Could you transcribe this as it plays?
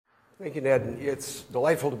Thank you, Ned. It's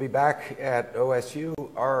delightful to be back at OSU.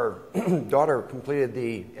 Our daughter completed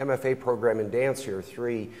the MFA program in dance here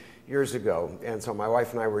 3 years ago, and so my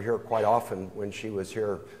wife and I were here quite often when she was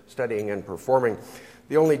here studying and performing.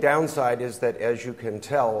 The only downside is that, as you can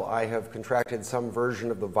tell, I have contracted some version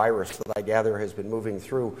of the virus that I gather has been moving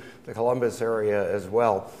through the Columbus area as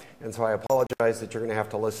well, and so I apologize that you're going to have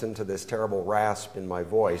to listen to this terrible rasp in my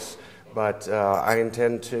voice, but I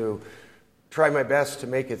intend to try my best to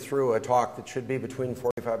make it through a talk that should be between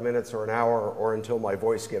 45 minutes or an hour, or until my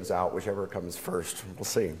voice gives out, whichever comes first. We'll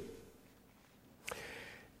see.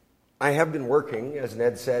 I have been working, as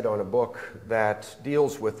Ned said, on a book that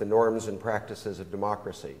deals with the norms and practices of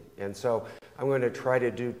democracy. And so I'm going to try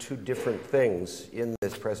to do two different things in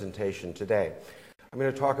this presentation today. I'm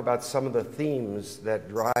going to talk about some of the themes that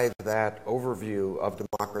drive that overview of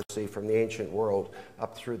democracy from the ancient world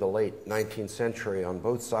up through the late 19th century on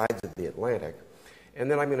both sides of the Atlantic. And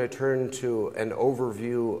then I'm going to turn to an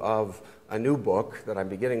overview of a new book that I'm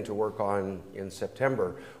beginning to work on in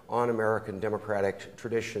September on American democratic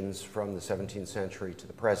traditions from the 17th century to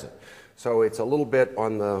the present. So it's a little bit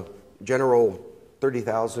on the general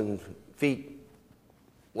 30,000 feet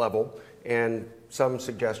level, and some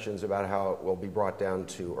suggestions about how it will be brought down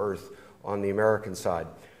to earth on the American side.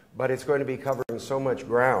 But it's going to be covering so much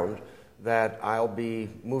ground that I'll be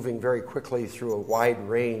moving very quickly through a wide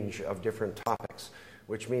range of different topics,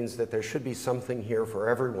 which means that there should be something here for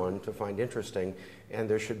everyone to find interesting, and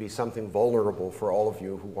there should be something vulnerable for all of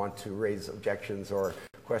you who want to raise objections or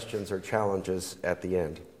questions or challenges at the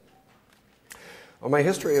end. Well, my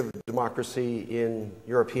history of democracy in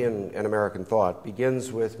European and American thought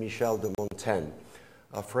begins with Michel de Montaigne,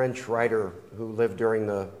 a French writer who lived during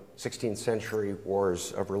the 16th century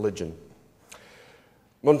wars of religion.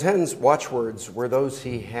 Montaigne's watchwords were those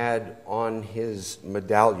he had on his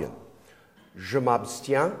medallion: Je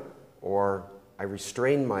m'abstiens, or I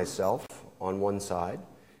restrain myself, on one side,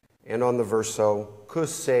 and on the verso, Que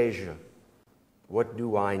sais-je? What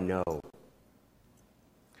do I know?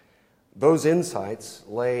 Those insights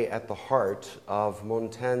lay at the heart of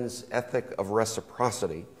Montaigne's ethic of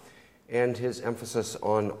reciprocity and his emphasis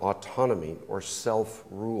on autonomy, or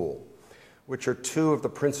self-rule, which are two of the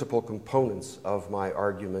principal components of my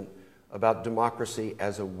argument about democracy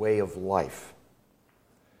as a way of life.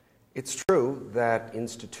 It's true that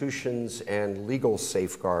institutions and legal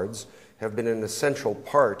safeguards have been an essential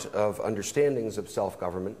part of understandings of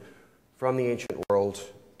self-government from the ancient world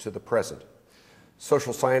to the present.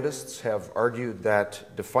 Social scientists have argued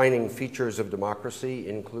that defining features of democracy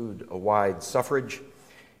include a wide suffrage,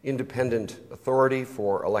 independent authority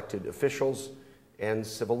for elected officials, and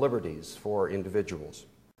civil liberties for individuals.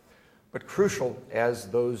 But crucial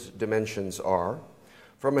as those dimensions are,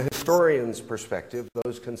 from a historian's perspective,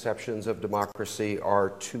 those conceptions of democracy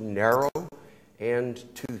are too narrow and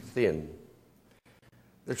too thin.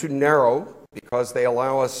 They're too narrow because they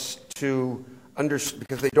allow us to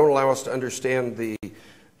because they don't allow us to understand the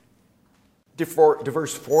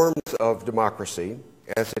diverse forms of democracy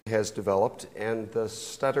as it has developed and the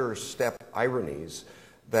stutter-step ironies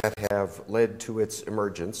that have led to its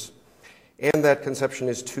emergence. And that conception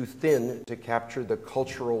is too thin to capture the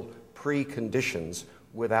cultural preconditions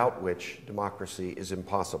without which democracy is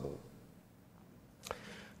impossible.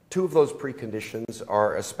 Two of those preconditions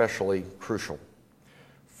are especially crucial.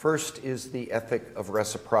 First is the ethic of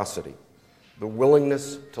reciprocity, the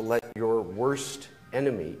willingness to let your worst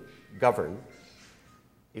enemy govern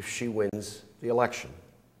if she wins the election.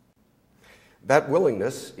 That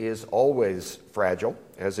willingness is always fragile,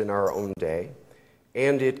 as in our own day,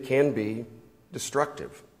 and it can be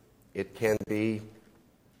destructive. It can be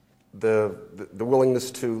the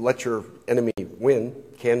willingness to let your enemy win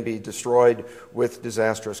can be destroyed with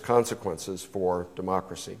disastrous consequences for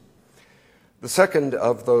democracy. The second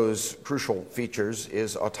of those crucial features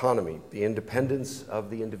is autonomy, the independence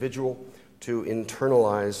of the individual to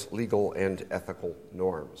internalize legal and ethical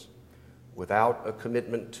norms. Without a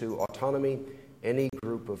commitment to autonomy, any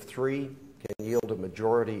group of three can yield a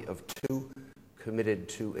majority of two committed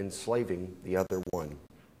to enslaving the other one.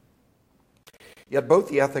 Yet both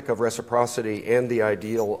the ethic of reciprocity and the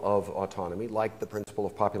ideal of autonomy, like the principle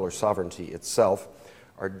of popular sovereignty itself,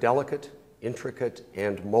 are delicate, intricate,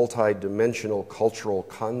 and multi-dimensional cultural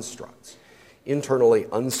constructs, internally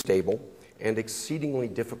unstable and exceedingly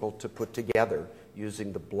difficult to put together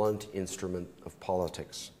using the blunt instrument of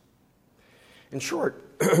politics. In short,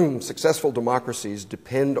 successful democracies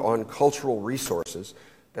depend on cultural resources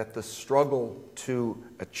that the struggle to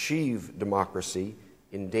achieve democracy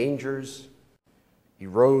endangers,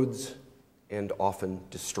 erodes, and often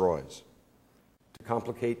destroys. To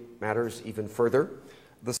complicate matters even further,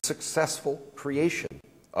 The successful creation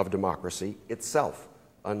of democracy itself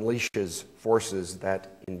unleashes forces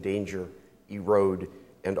that endanger, erode,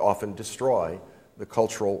 and often destroy the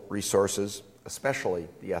cultural resources, especially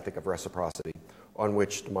the ethic of reciprocity, on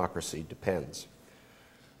which democracy depends.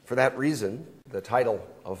 For that reason, the title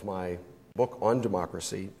of my book on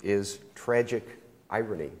democracy is Tragic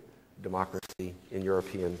Irony: Democracy in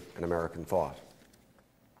European and American Thought.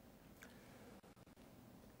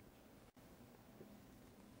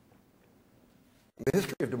 The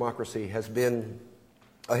history of democracy has been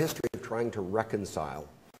a history of trying to reconcile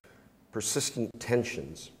persistent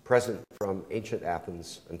tensions present from ancient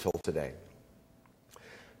Athens until today.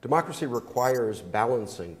 Democracy requires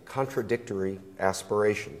balancing contradictory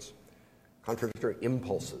aspirations, contradictory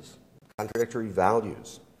impulses, contradictory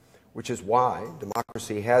values, which is why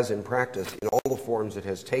democracy has, in practice, in all the forms it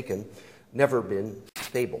has taken, never been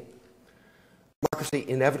stable. Democracy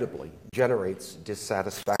inevitably generates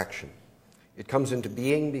dissatisfaction. It comes into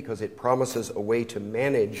being because it promises a way to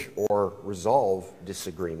manage or resolve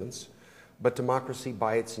disagreements, but democracy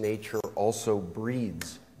by its nature also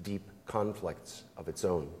breeds deep conflicts of its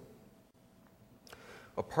own.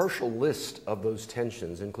 A partial list of those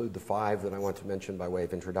tensions include the 5 that I want to mention by way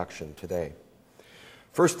of introduction today.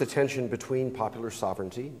 First, the tension between popular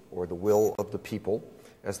sovereignty, or the will of the people,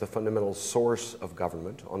 as the fundamental source of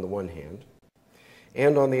government on the one hand,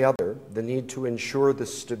 and on the other, the need to ensure the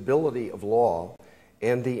stability of law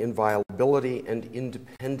and the inviolability and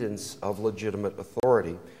independence of legitimate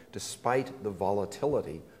authority, despite the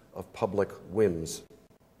volatility of public whims.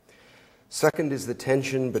 Second is the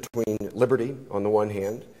tension between liberty, on the one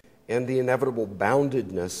hand, and the inevitable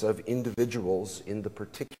boundedness of individuals in the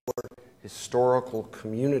particular historical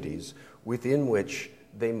communities within which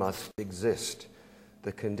they must exist.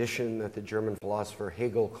 The condition that the German philosopher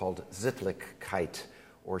Hegel called Sittlichkeit,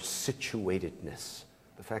 or situatedness,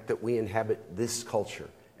 the fact that we inhabit this culture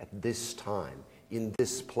at this time, in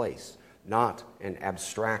this place, not an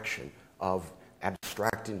abstraction of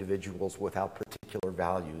abstract individuals without particular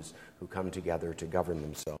values who come together to govern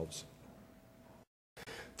themselves.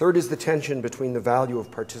 Third is the tension between the value of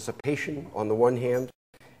participation on the one hand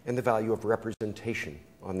and the value of representation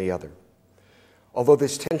on the other. Although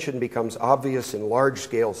this tension becomes obvious in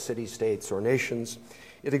large-scale city-states or nations,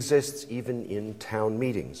 it exists even in town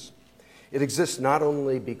meetings. It exists not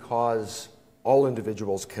only because all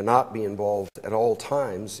individuals cannot be involved at all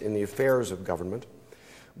times in the affairs of government,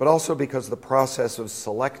 but also because the process of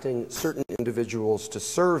selecting certain individuals to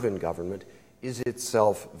serve in government is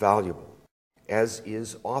itself valuable, as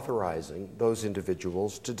is authorizing those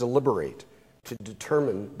individuals to deliberate, to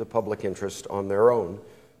determine the public interest on their own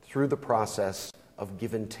through the process of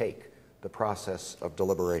give and take, the process of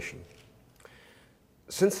deliberation.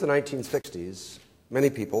 Since the 1960s, many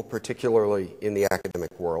people, particularly in the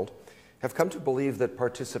academic world, have come to believe that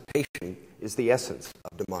participation is the essence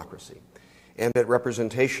of democracy, and that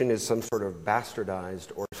representation is some sort of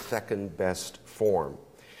bastardized or second-best form.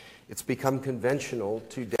 It's become conventional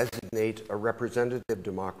to designate a representative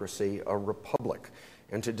democracy a republic,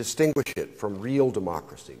 and to distinguish it from real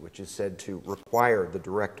democracy, which is said to require the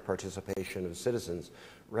direct participation of citizens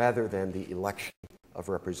rather than the election of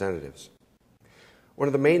representatives. One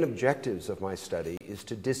of the main objectives of my study is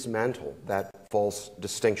to dismantle that false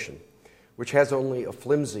distinction, which has only a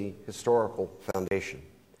flimsy historical foundation.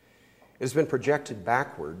 It has been projected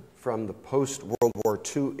backward from the post-World War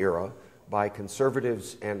II era by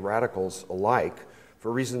conservatives and radicals alike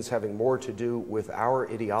for reasons having more to do with our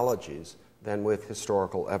ideologies than with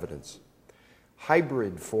historical evidence.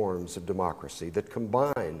 Hybrid forms of democracy that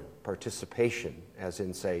combine participation, as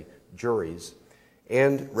in, say, juries,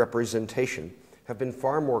 and representation have been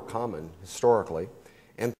far more common historically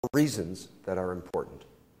and for reasons that are important.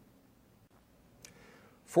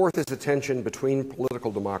 Fourth is the tension between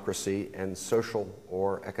political democracy and social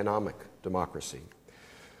or economic democracy.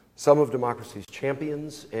 Some of democracy's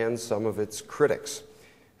champions and some of its critics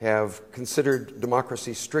have considered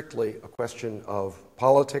democracy strictly a question of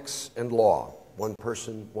politics and law, one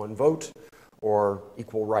person, one vote, or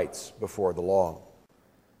equal rights before the law.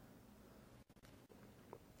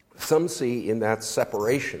 Some see in that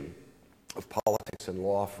separation of politics and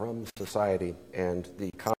law from society and the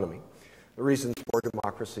economy the reasons for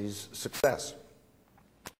democracy's success.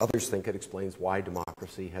 Others think it explains why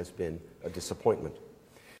democracy has been a disappointment.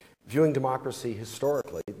 Viewing democracy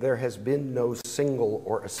historically, there has been no single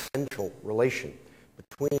or essential relation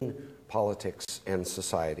between politics and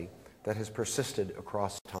society that has persisted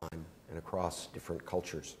across time and across different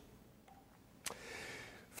cultures.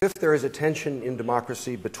 Fifth, there is a tension in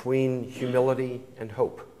democracy between humility and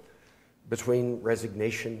hope, between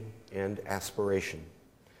resignation and aspiration.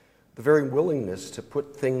 the very willingness to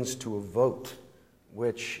put things to a vote,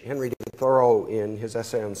 which Henry David Thoreau, in his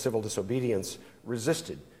essay on civil disobedience,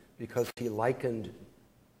 resisted because he likened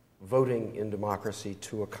voting in democracy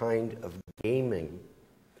to a kind of gaming.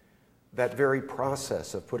 That very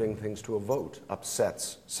process of putting things to a vote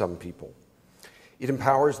upsets some people. It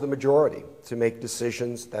empowers the majority to make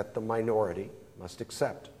decisions that the minority must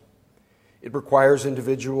accept. It requires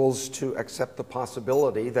individuals to accept the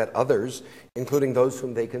possibility that others, including those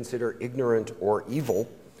whom they consider ignorant or evil,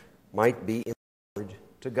 might be empowered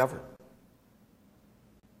to govern.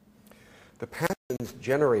 The passions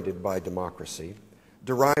generated by democracy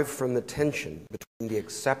derive from the tension between the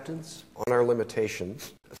acceptance of our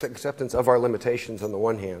limitations on the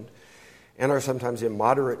one hand, and our sometimes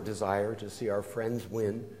immoderate desire to see our friends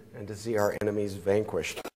win and to see our enemies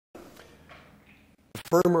vanquished.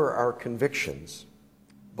 The firmer our convictions,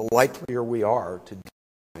 the likelier we are to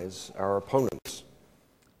demonize our opponents.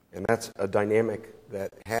 And that's a dynamic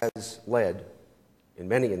that has led, in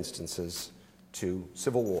many instances, to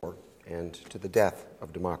civil war and to the death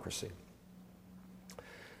of democracy.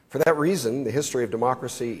 For that reason, the history of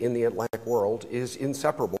democracy in the Atlantic world is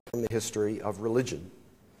inseparable from the history of religion.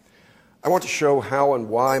 I want to show how and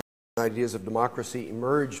why ideas of democracy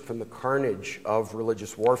emerged from the carnage of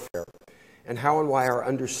religious warfare, and how and why our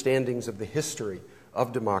understandings of the history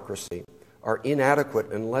of democracy are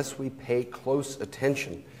inadequate unless we pay close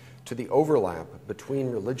attention to the overlap between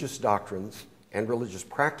religious doctrines and religious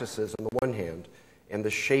practices on the one hand, and the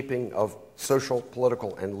shaping of social,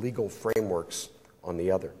 political, and legal frameworks on the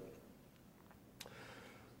other.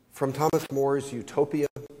 From Thomas More's Utopia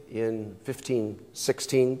in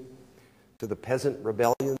 1516 to the peasant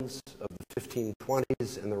rebellions of the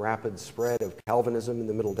 1520s and the rapid spread of Calvinism in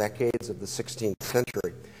the middle decades of the 16th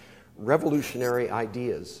century, revolutionary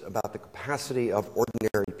ideas about the capacity of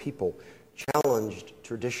ordinary people challenged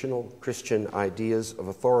traditional Christian ideas of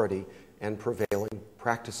authority and prevailing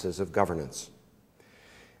practices of governance.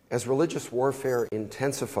 As religious warfare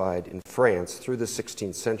intensified in France through the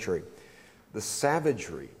 16th century, the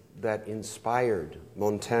savagery that inspired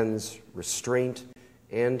Montaigne's restraint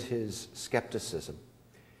and his skepticism,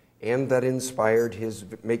 and that inspired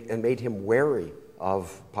and made him wary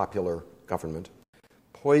of popular government,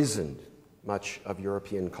 poisoned much of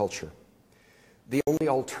European culture. The only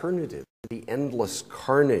alternative to the endless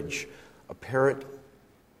carnage apparent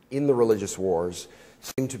in the religious wars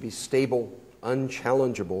seemed to be stable,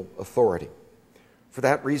 unchallengeable authority. For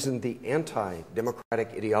that reason, the anti-democratic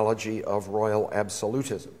ideology of royal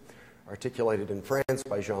absolutism, articulated in France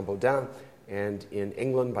by Jean Bodin and in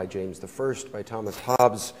England by James I, by Thomas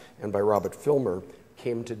Hobbes, and by Robert Filmer,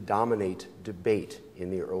 came to dominate debate in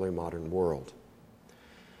the early modern world.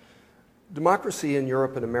 Democracy in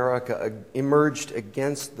Europe and America emerged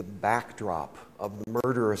against the backdrop of the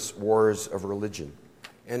murderous wars of religion,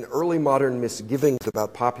 and early modern misgivings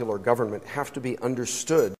about popular government have to be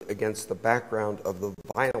understood against the background of the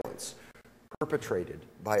violence perpetrated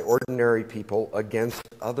by ordinary people against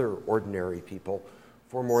other ordinary people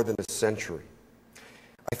for more than a century.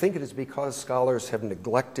 I think it is because scholars have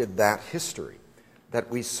neglected that history that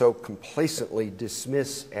we so complacently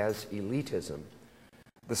dismiss as elitism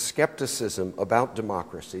the skepticism about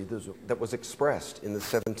democracy that was expressed in the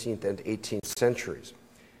 17th and 18th centuries.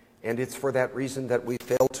 And it's for that reason that we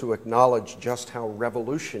fail to acknowledge just how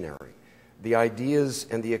revolutionary the ideas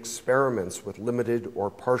and the experiments with limited or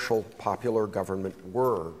partial popular government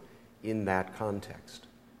were in that context.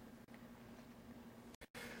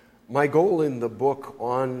 My goal in the book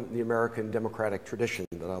on the American democratic tradition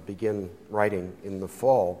that I'll begin writing in the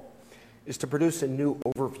fall is to produce a new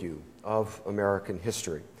overview of American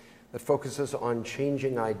history that focuses on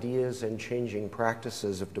changing ideas and changing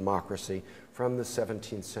practices of democracy from the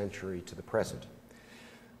 17th century to the present.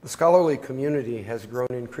 The scholarly community has grown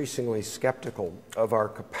increasingly skeptical of our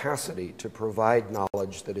capacity to provide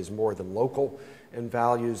knowledge that is more than local and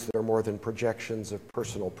values that are more than projections of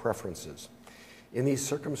personal preferences. In these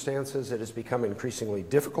circumstances, it has become increasingly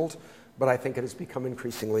difficult, but I think it has become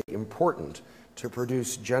increasingly important to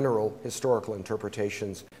produce general historical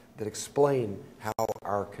interpretations that explain how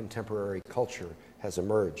our contemporary culture has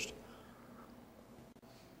emerged.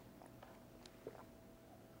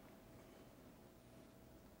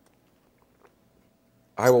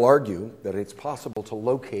 I will argue that it's possible to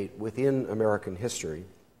locate within American history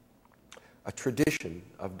a tradition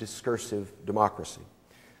of discursive democracy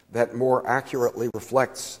that more accurately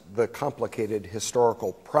reflects the complicated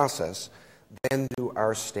historical process than do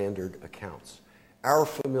our standard accounts. Our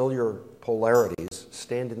familiar polarities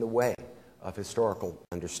stand in the way of historical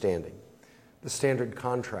understanding. The standard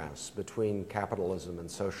contrasts between capitalism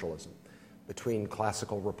and socialism, between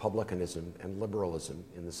classical republicanism and liberalism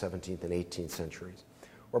in the 17th and 18th centuries,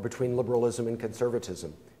 or between liberalism and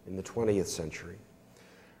conservatism in the 20th century,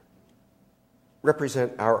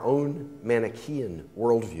 represent our own Manichaean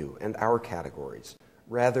worldview and our categories,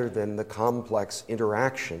 rather than the complex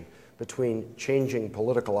interaction between changing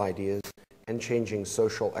political ideas and changing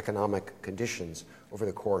social economic conditions over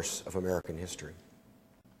the course of American history.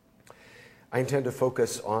 I intend to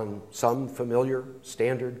focus on some familiar,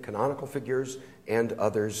 standard, canonical figures and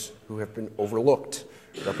others who have been overlooked,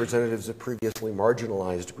 representatives of previously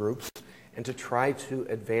marginalized groups, and to try to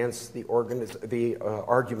advance the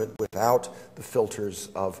argument without the filters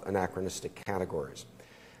of anachronistic categories.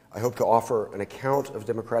 I hope to offer an account of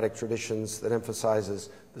democratic traditions that emphasizes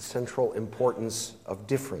the central importance of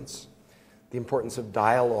difference, the importance of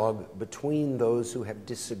dialogue between those who have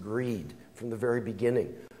disagreed from the very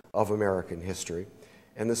beginning of American history,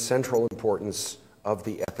 and the central importance of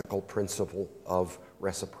the ethical principle of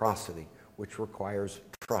reciprocity, which requires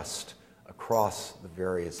trust across the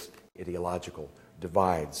various ideological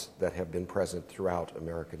divides that have been present throughout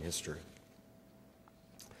American history.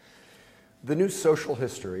 The new social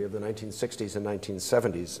history of the 1960s and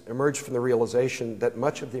 1970s emerged from the realization that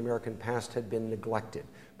much of the American past had been neglected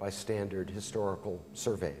by standard historical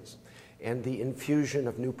surveys, and the infusion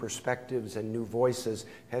of new perspectives and new voices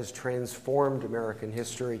has transformed American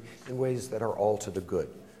history in ways that are all to the good.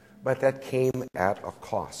 But that came at a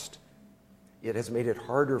cost. It has made it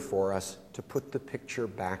harder for us to put the picture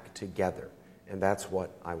back together, and that's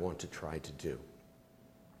what I want to try to do.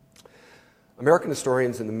 American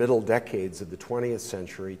historians in the middle decades of the 20th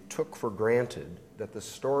century took for granted that the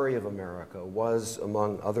story of America was,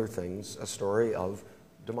 among other things, a story of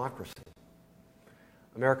democracy.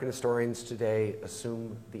 American historians today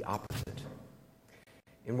assume the opposite.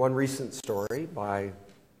 In one recent story by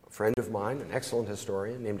a friend of mine, an excellent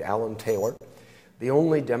historian named Alan Taylor, the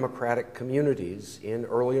only democratic communities in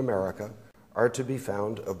early America are to be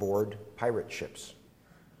found aboard pirate ships.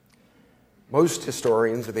 Most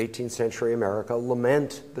historians of 18th century America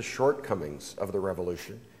lament the shortcomings of the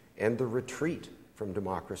Revolution and the retreat from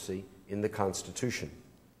democracy in the Constitution.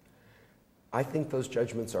 I think those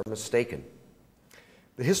judgments are mistaken.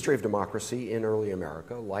 The history of democracy in early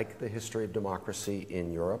America, like the history of democracy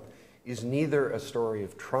in Europe, is neither a story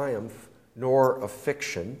of triumph, nor a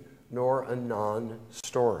fiction, nor a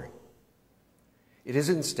non-story. It is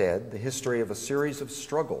instead the history of a series of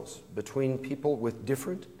struggles between people with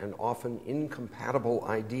different and often incompatible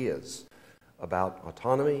ideas about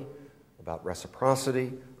autonomy, about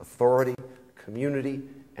reciprocity, authority, community,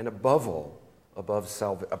 and above all,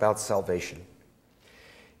 about salvation.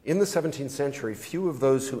 In the 17th century, few of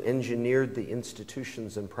those who engineered the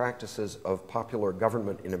institutions and practices of popular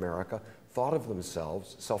government in America thought of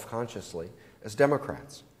themselves, self-consciously, as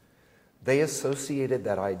Democrats. They associated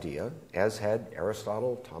that idea, as had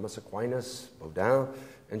Aristotle, Thomas Aquinas, Baudin,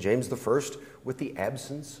 and James I, with the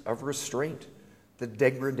absence of restraint, the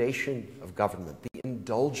degradation of government, the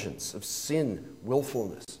indulgence of sin,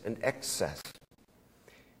 willfulness, and excess.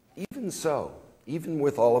 Even so, even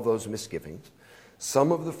with all of those misgivings,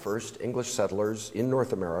 some of the first English settlers in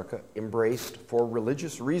North America embraced, for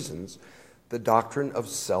religious reasons, the doctrine of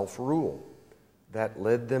self-rule that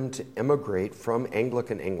led them to emigrate from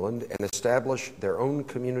Anglican England and establish their own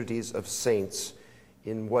communities of saints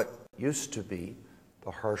in what used to be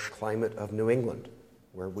the harsh climate of New England,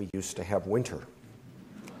 where we used to have winter.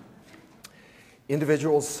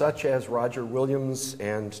 Individuals such as Roger Williams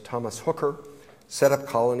and Thomas Hooker set up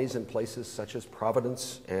colonies in places such as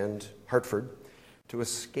Providence and Hartford to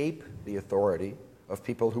escape the authority of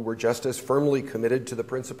people who were just as firmly committed to the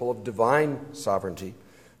principle of divine sovereignty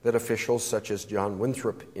that officials such as John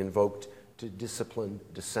Winthrop invoked to discipline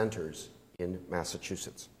dissenters in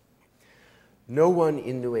Massachusetts. No one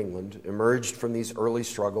in New England emerged from these early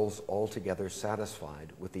struggles altogether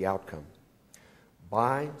satisfied with the outcome.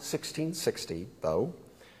 By 1660, though,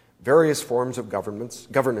 various forms of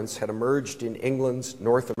governance had emerged in England's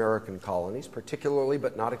North American colonies, particularly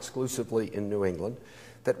but not exclusively in New England,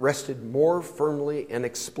 that rested more firmly and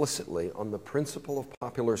explicitly on the principle of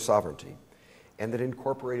popular sovereignty, and that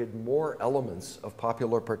incorporated more elements of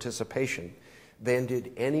popular participation than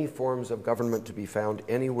did any forms of government to be found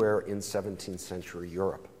anywhere in 17th century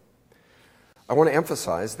Europe. I want to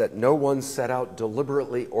emphasize that no one set out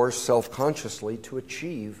deliberately or self-consciously to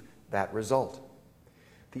achieve that result.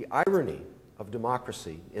 The irony of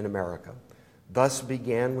democracy in America thus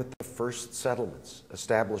began with the first settlements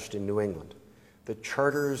established in New England, the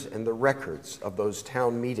charters and the records of those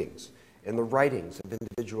town meetings, and the writings of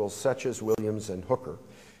individuals such as Williams and Hooker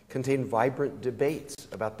contain vibrant debates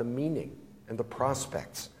about the meaning and the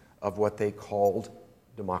prospects of what they called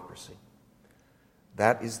democracy.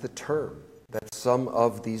 That is the term that some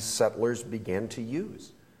of these settlers began to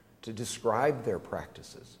use to describe their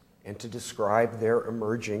practices and to describe their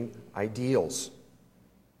emerging ideals.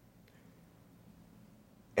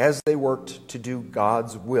 As they worked to do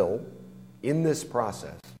God's will in this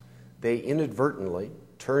process, they inadvertently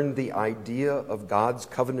turned the idea of God's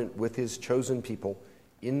covenant with his chosen people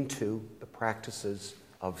into the practices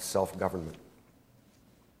of self-government.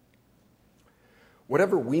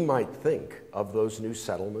 Whatever we might think of those new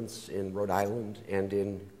settlements in Rhode Island and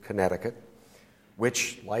in Connecticut,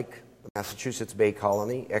 which, like the Massachusetts Bay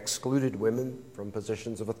Colony, excluded women from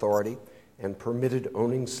positions of authority and permitted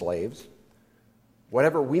owning slaves,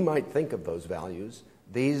 whatever we might think of those values,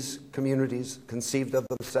 these communities conceived of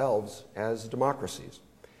themselves as democracies.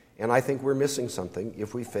 And I think we're missing something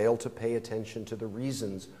if we fail to pay attention to the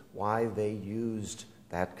reasons why they used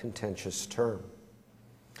that contentious term.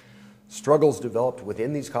 Struggles developed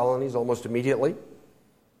within these colonies almost immediately.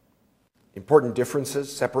 Important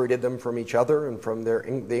differences separated them from each other and from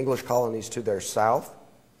the English colonies to their south.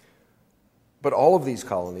 But all of these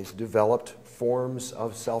colonies developed forms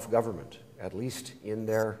of self-government, at least in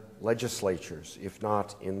their legislatures, if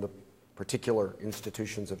not in the particular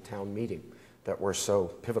institutions of town meeting that were so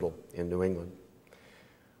pivotal in New England.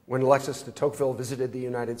 When Alexis de Tocqueville visited the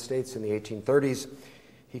United States in the 1830s,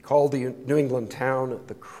 he called the New England town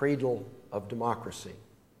the cradle of democracy.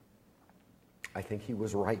 I think he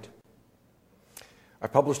was right. I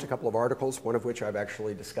published a couple of articles, one of which I've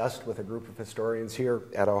actually discussed with a group of historians here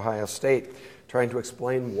at Ohio State, trying to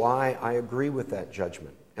explain why I agree with that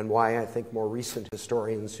judgment and why I think more recent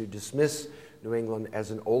historians who dismiss New England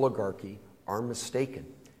as an oligarchy are mistaken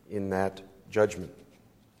in that judgment.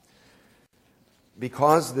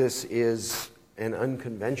 Because this is an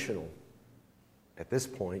unconventional, at this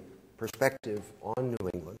point, perspective on New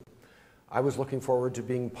England, I was looking forward to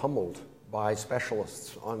being pummeled by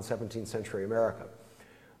specialists on 17th century America.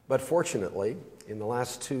 But fortunately, in the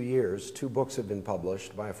last 2 years, 2 books have been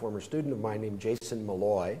published by a former student of mine named Jason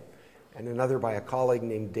Malloy and another by a colleague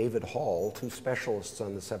named David Hall, 2 specialists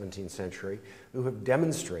on the 17th century, who have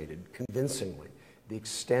demonstrated convincingly the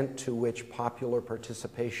extent to which popular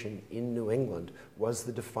participation in New England was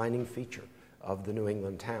the defining feature of the New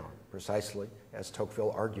England town, precisely as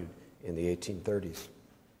Tocqueville argued in the 1830s.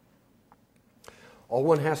 All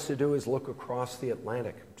one has to do is look across the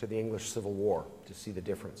Atlantic to the English Civil War to see the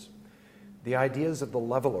difference. The ideas of the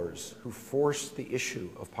levelers who forced the issue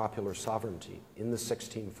of popular sovereignty in the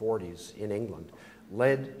 1640s in England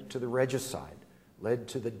led to the regicide, led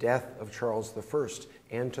to the death of Charles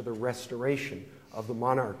I, and to the restoration of the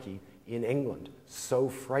monarchy in England. So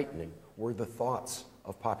frightening were the thoughts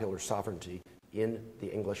of popular sovereignty in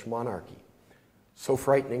the English monarchy. So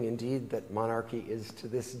frightening indeed that monarchy is to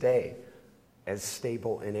this day as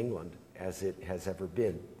stable in England as it has ever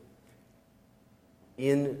been.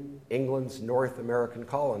 In England's North American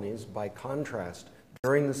colonies, by contrast,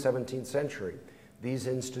 during the 17th century, these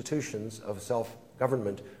institutions of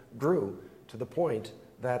self-government grew to the point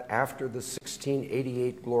that after the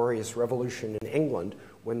 1688 Glorious Revolution in England,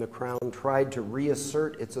 when the Crown tried to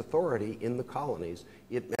reassert its authority in the colonies,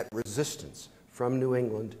 it met resistance from New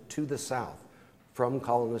England to the South, from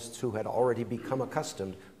colonists who had already become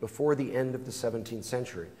accustomed before the end of the 17th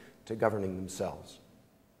century to governing themselves.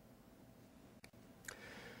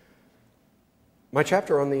 My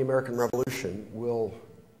chapter on the American Revolution will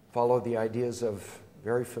follow the ideas of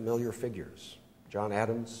very familiar figures: John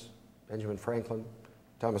Adams, Benjamin Franklin,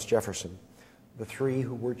 Thomas Jefferson, the 3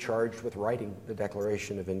 who were charged with writing the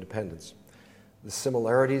Declaration of Independence. The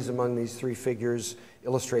similarities among these 3 figures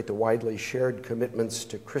illustrate the widely shared commitments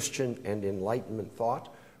to Christian and Enlightenment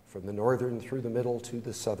thought from the northern through the middle to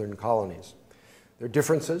the southern colonies. Their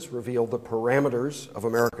differences reveal the parameters of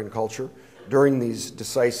American culture during these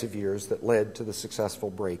decisive years that led to the successful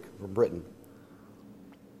break from Britain.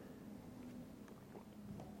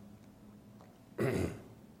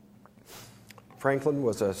 Franklin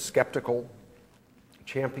was a skeptical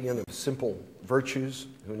champion of simple virtues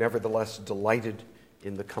who nevertheless delighted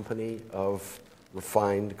in the company of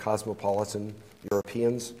refined cosmopolitan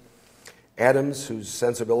Europeans. Adams, whose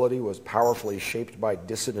sensibility was powerfully shaped by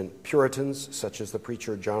dissident Puritans, such as the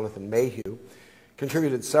preacher Jonathan Mayhew,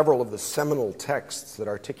 contributed several of the seminal texts that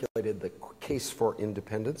articulated the case for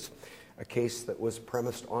independence, a case that was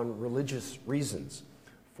premised on religious reasons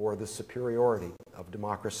for the superiority of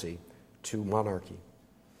democracy to monarchy.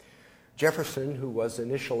 Jefferson, who was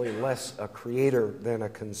initially less a creator than a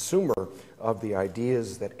consumer of the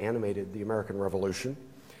ideas that animated the American Revolution,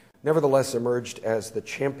 nevertheless emerged as the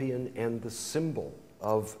champion and the symbol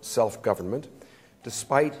of self-government,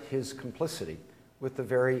 despite his complicity with the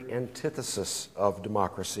very antithesis of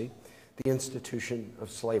democracy, the institution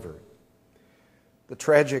of slavery. The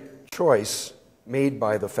tragic choice made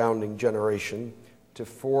by the founding generation to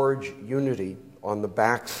forge unity on the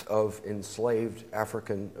backs of enslaved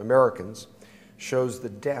African Americans shows the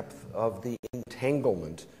depth of the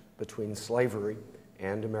entanglement between slavery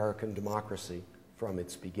and American democracy from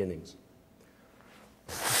its beginnings.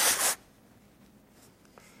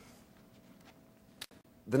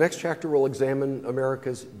 The next chapter will examine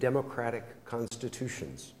America's democratic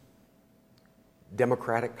constitutions.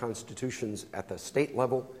 Democratic constitutions at the state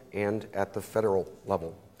level and at the federal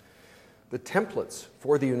level. The templates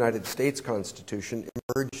for the United States Constitution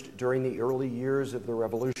emerged during the early years of the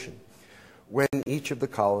Revolution, when each of the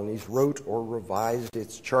colonies wrote or revised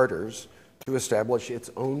its charters to establish its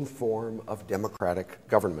own form of democratic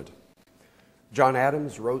government. John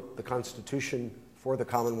Adams wrote the Constitution for the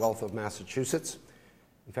Commonwealth of Massachusetts.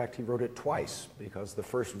 In fact, he wrote it twice because the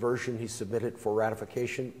first version he submitted for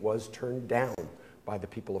ratification was turned down by the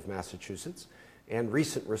people of Massachusetts. And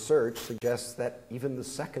recent research suggests that even the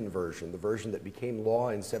second version, the version that became law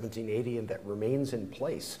in 1780 and that remains in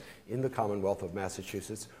place in the Commonwealth of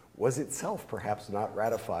Massachusetts, was itself perhaps not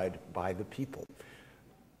ratified by the people.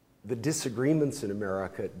 The disagreements in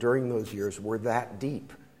America during those years were that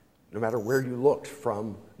deep, no matter where you looked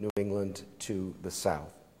from New England to the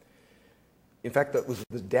South. In fact, that was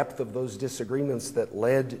the depth of those disagreements that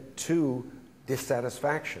led to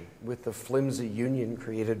dissatisfaction with the flimsy union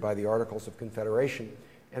created by the Articles of Confederation,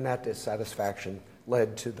 and that dissatisfaction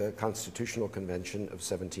led to the Constitutional Convention of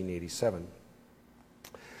 1787.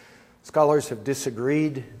 Scholars have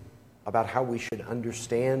disagreed about how we should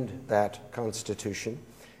understand that Constitution,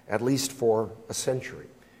 at least for a century.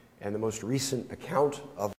 And the most recent account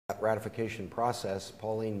of that ratification process,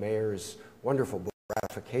 Pauline Mayer's wonderful book,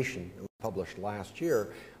 Ratification, published last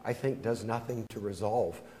year, I think does nothing to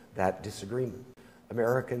resolve that disagreement.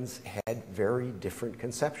 Americans had very different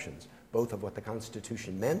conceptions, both of what the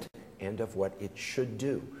Constitution meant and of what it should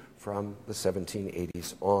do from the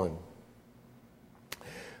 1780s on.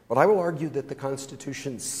 But I will argue that the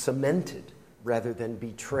Constitution cemented rather than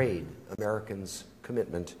betrayed Americans'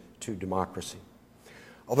 commitment to democracy.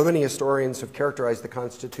 Although many historians have characterized the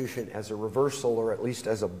Constitution as a reversal or at least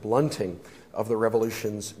as a blunting of the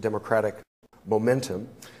Revolution's democratic momentum,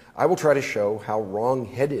 I will try to show how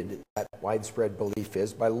wrong-headed that widespread belief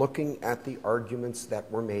is by looking at the arguments that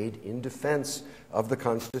were made in defense of the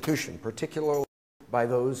Constitution, particularly by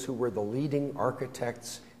those who were the leading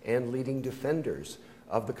architects and leading defenders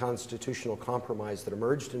of the constitutional compromise that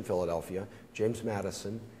emerged in Philadelphia, James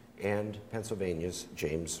Madison and Pennsylvania's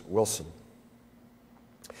James Wilson.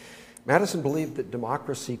 Madison believed that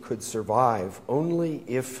democracy could survive only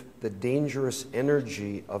if the dangerous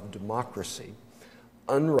energy of democracy,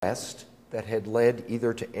 unrest that had led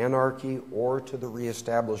either to anarchy or to the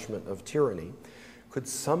reestablishment of tyranny, could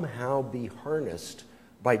somehow be harnessed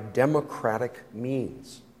by democratic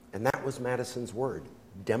means. And that was Madison's word,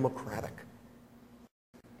 democratic.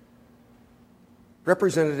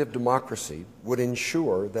 Representative democracy would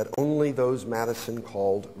ensure that only those Madison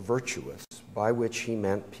called virtuous, by which he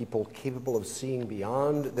meant people capable of seeing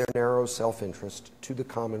beyond their narrow self-interest to the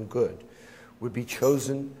common good, would be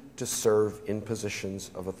chosen to serve in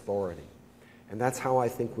positions of authority. And that's how I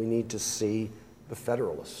think we need to see the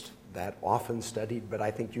Federalist, that often studied but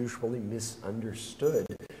I think usually misunderstood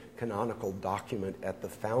canonical document at the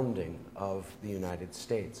founding of the United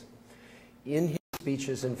States. In his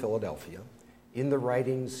speeches in Philadelphia, in the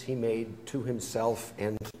writings he made to himself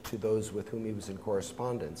and to those with whom he was in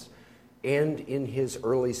correspondence, and in his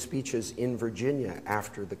early speeches in Virginia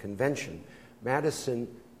after the convention, Madison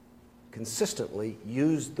consistently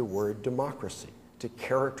used the word democracy to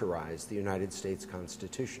characterize the United States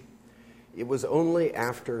Constitution. It was only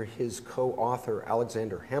after his co-author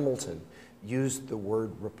Alexander Hamilton used the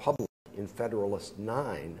word republic in Federalist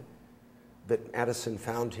 9 that Madison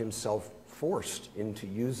found himself forced into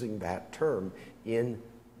using that term in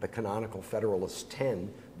the canonical Federalist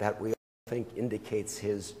 10 that we think indicates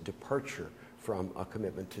his departure from a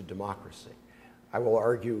commitment to democracy. I will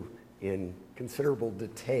argue in considerable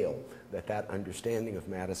detail that that understanding of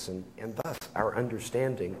Madison, and thus our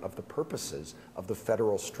understanding of the purposes of the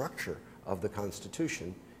federal structure of the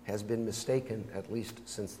Constitution, has been mistaken at least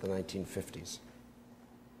since the 1950s.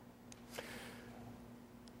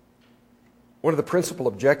 One of the principal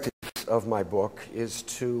objectives of my book is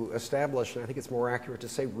to establish, and I think it's more accurate to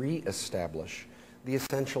say re-establish, the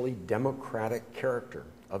essentially democratic character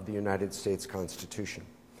of the United States Constitution.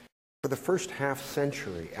 For the first half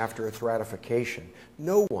century after its ratification,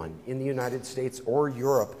 no one in the United States or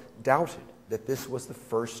Europe doubted that this was the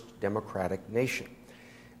first democratic nation.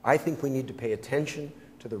 I think we need to pay attention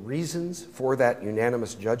to the reasons for that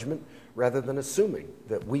unanimous judgment rather than assuming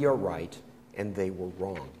that we are right and they were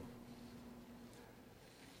wrong.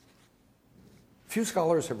 Few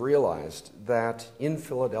scholars have realized that in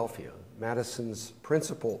Philadelphia, Madison's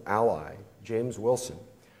principal ally, James Wilson,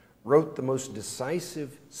 wrote the most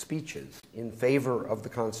decisive speeches in favor of the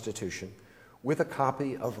Constitution with a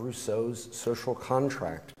copy of Rousseau's Social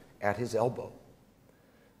Contract at his elbow.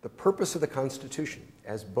 The purpose of the Constitution,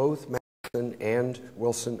 as both Madison and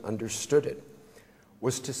Wilson understood it,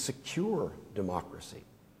 was to secure democracy,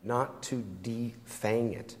 not to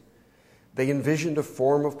defang it. They envisioned a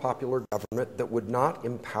form of popular government that would not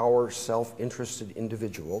empower self-interested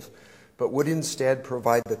individuals, but would instead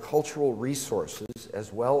provide the cultural resources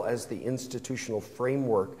as well as the institutional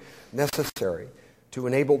framework necessary to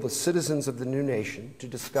enable the citizens of the new nation to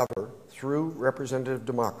discover, through representative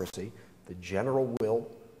democracy, the general will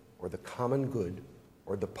or the common good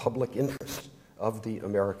or the public interest of the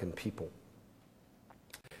American people.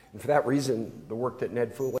 And for that reason, the work that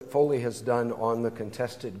Ned Foley has done on the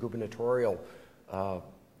contested gubernatorial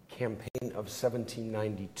campaign of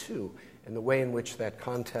 1792 and the way in which that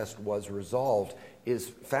contest was resolved is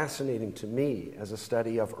fascinating to me as a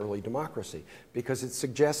study of early democracy, because it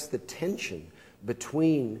suggests the tension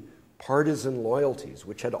between partisan loyalties,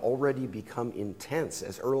 which had already become intense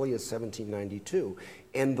as early as 1792,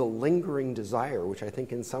 and the lingering desire, which I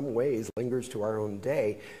think in some ways lingers to our own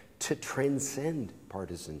day, to transcend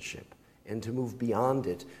partisanship and to move beyond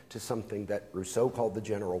it to something that Rousseau called the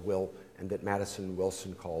general will and that Madison and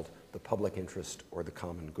Wilson called the public interest or the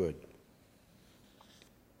common good.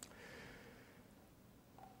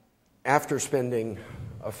 After spending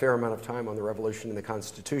a fair amount of time on the Revolution and the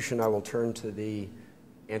Constitution, I will turn to the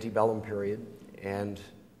antebellum period and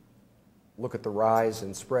look at the rise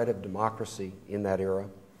and spread of democracy in that era.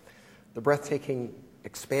 The breathtaking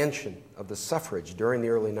expansion of the suffrage during the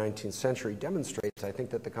early 19th century demonstrates, I think,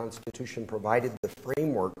 that the Constitution provided the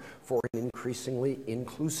framework for an increasingly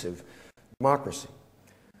inclusive democracy.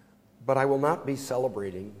 But I will not be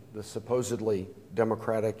celebrating the supposedly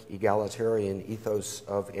democratic, egalitarian ethos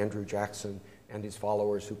of Andrew Jackson and his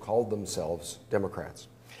followers who called themselves Democrats.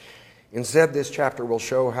 Instead, this chapter will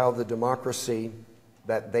show how the democracy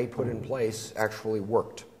that they put in place actually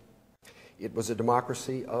worked. It was a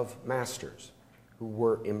democracy of masters who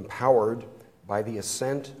were empowered by the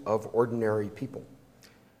assent of ordinary people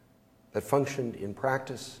that functioned in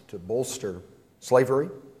practice to bolster slavery.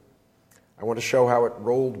 I want to show how it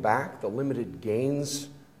rolled back the limited gains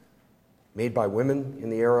made by women in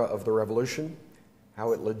the era of the Revolution,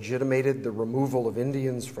 how it legitimated the removal of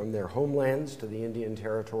Indians from their homelands to the Indian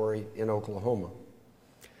Territory in Oklahoma.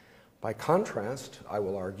 By contrast, I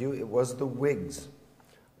will argue, it was the Whigs,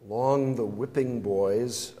 long the whipping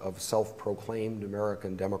boys of self-proclaimed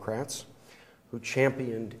American Democrats, who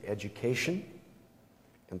championed education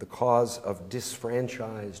and the cause of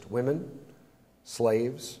disfranchised women,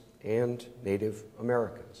 slaves, and Native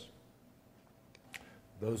Americans.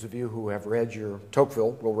 Those of you who have read your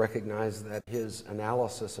Tocqueville will recognize that his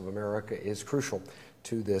analysis of America is crucial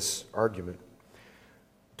to this argument.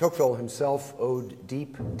 Tocqueville himself owed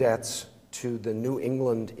deep debts to the New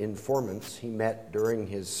England informants he met during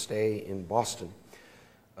his stay in Boston,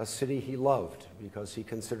 a city he loved because he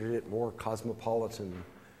considered it more cosmopolitan,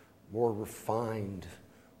 more refined,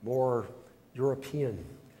 more European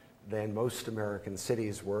than most American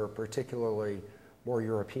cities were, particularly more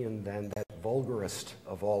European than that vulgarest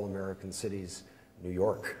of all American cities, New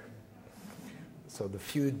York. So the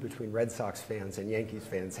feud between Red Sox fans and Yankees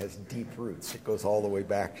fans has deep roots. It goes all the way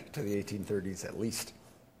back to the 1830s at least.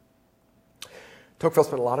 Tocqueville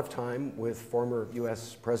spent a lot of time with former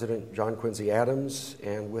U.S. President John Quincy Adams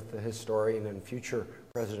and with the historian and future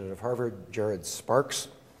president of Harvard, Jared Sparks.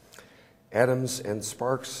 Adams and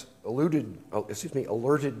Sparks alerted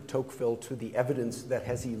Tocqueville to the evidence that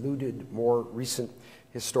has eluded more recent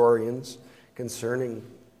historians concerning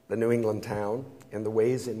the New England town and the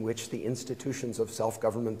ways in which the institutions of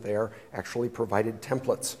self-government there actually provided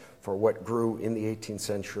templates for what grew in the 18th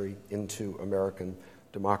century into American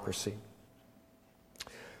democracy.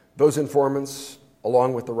 Those informants,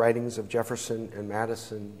 along with the writings of Jefferson and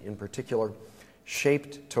Madison in particular,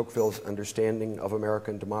 shaped Tocqueville's understanding of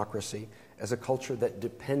American democracy as a culture that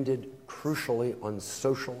depended crucially on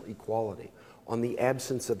social equality, on the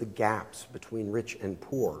absence of the gaps between rich and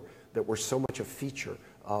poor that were so much a feature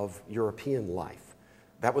of European life.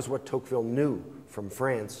 That was what Tocqueville knew from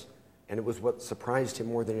France, and it was what surprised him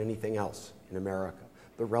more than anything else in America,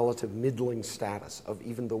 the relative middling status of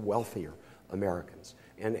even the wealthier Americans.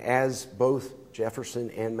 And as both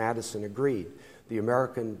Jefferson and Madison agreed, the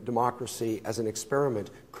American democracy as an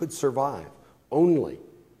experiment could survive only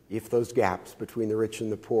if those gaps between the rich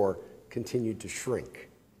and the poor continued to shrink.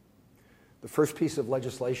 The first piece of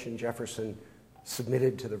legislation Jefferson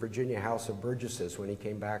submitted to the Virginia House of Burgesses when he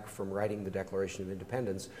came back from writing the Declaration of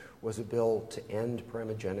Independence was a bill to end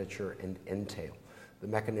primogeniture and entail, the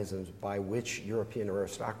mechanisms by which European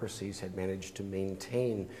aristocracies had managed to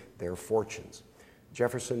maintain their fortunes.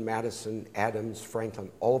 Jefferson, Madison, Adams, Franklin,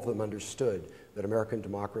 all of them understood that American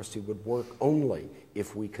democracy would work only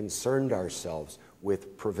if we concerned ourselves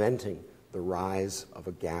with preventing the rise of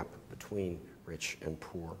a gap between rich and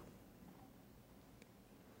poor.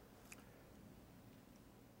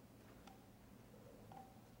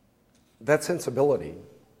 That sensibility,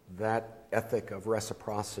 that ethic of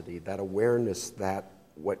reciprocity, that awareness that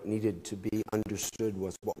what needed to be understood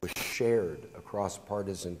was what was shared across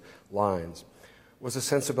partisan lines, was a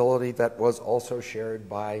sensibility that was also shared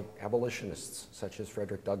by abolitionists such as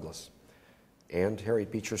Frederick Douglass and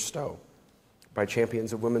Harriet Beecher Stowe, by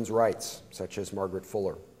champions of women's rights such as Margaret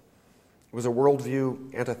Fuller. It was a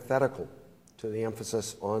worldview antithetical to the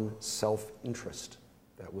emphasis on self-interest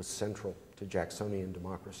that was central to Jacksonian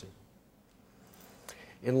democracy.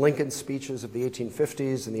 In Lincoln's speeches of the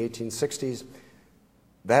 1850s and the 1860s,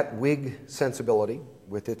 that Whig sensibility,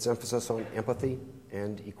 with its emphasis on empathy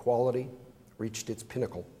and equality, reached its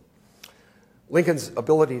pinnacle. Lincoln's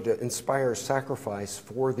ability to inspire sacrifice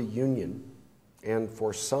for the Union, and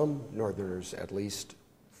for some Northerners at least,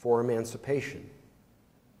 for emancipation,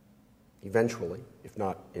 eventually, if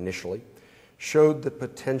not initially, showed the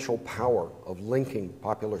potential power of linking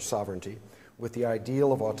popular sovereignty with the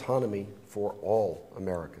ideal of autonomy for all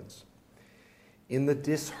Americans. In the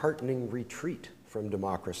disheartening retreat from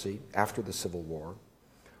democracy after the Civil War,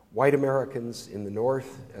 white Americans in the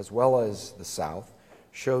North as well as the South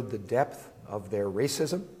showed the depth of their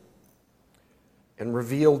racism and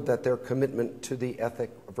revealed that their commitment to the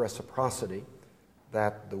ethic of reciprocity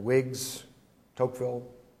that the Whigs, Tocqueville,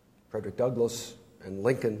 Frederick Douglass, and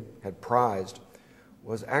Lincoln had prized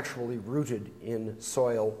was actually rooted in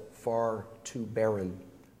soil far too barren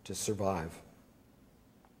to survive.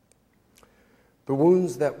 The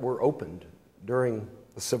wounds that were opened during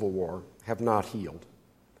the Civil War have not healed.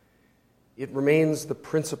 It remains the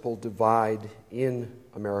principal divide in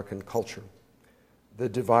American culture, the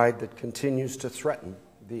divide that continues to threaten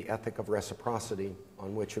the ethic of reciprocity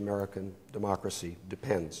on which American democracy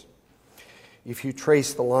depends. If you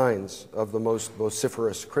trace the lines of the most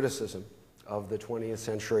vociferous criticism of the 20th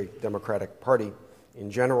century Democratic Party in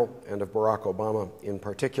general and of Barack Obama in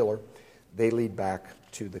particular, they lead back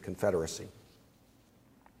to the Confederacy.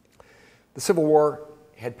 The Civil War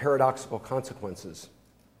had paradoxical consequences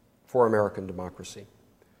for American democracy.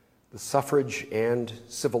 The suffrage and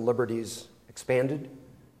civil liberties expanded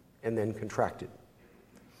and then contracted.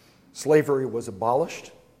 Slavery was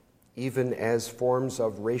abolished, even as forms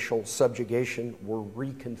of racial subjugation were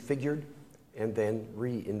reconfigured and then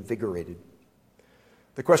reinvigorated.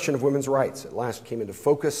 The question of women's rights at last came into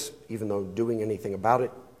focus, even though doing anything about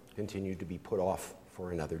it continued to be put off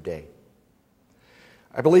for another day.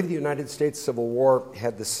 I believe the United States Civil War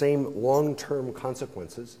had the same long-term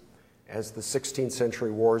consequences as the 16th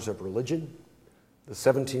century wars of religion, the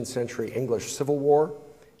 17th century English Civil War,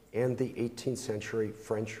 and the 18th century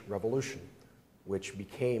French Revolution, which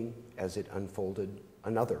became, as it unfolded,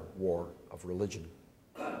 another war of religion.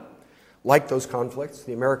 Like those conflicts,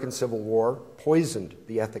 the American Civil War poisoned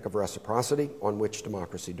the ethic of reciprocity on which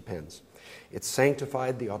democracy depends. It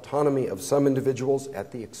sanctified the autonomy of some individuals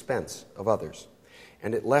at the expense of others,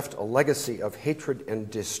 and it left a legacy of hatred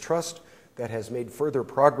and distrust that has made further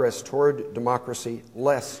progress toward democracy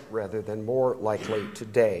less rather than more likely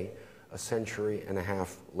today, a century and a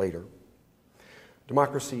half later.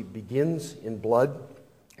 Democracy begins in blood,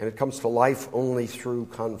 and it comes to life only through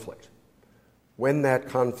conflict. When that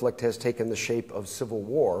conflict has taken the shape of civil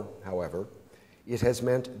war, however, it has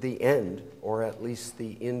meant the end, or at least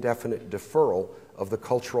the indefinite deferral, of the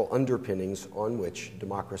cultural underpinnings on which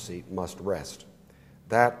democracy must rest.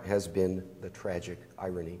 That has been the tragic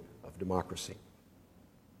irony of democracy.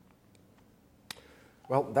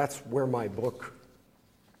 Well, that's where my book,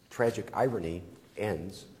 Tragic Irony,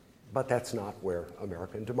 ends, but that's not where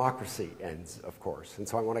American democracy ends, of course. And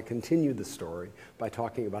so I want to continue the story by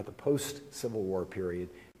talking about the post-Civil War period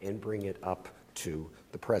and bring it up to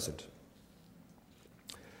the present.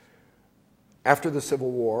 After the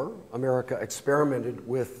Civil War, America experimented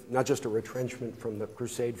with not just a retrenchment from the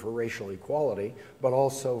crusade for racial equality, but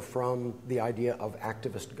also from the idea of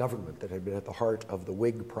activist government that had been at the heart of the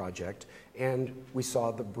Whig project. And we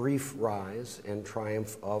saw the brief rise and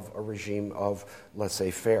triumph of a regime of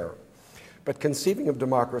laissez-faire. But conceiving of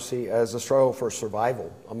democracy as a struggle for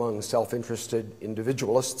survival among self-interested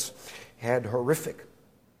individualists had horrific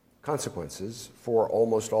consequences for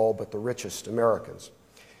almost all but the richest Americans.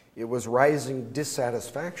 It was rising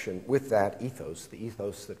dissatisfaction with that ethos, the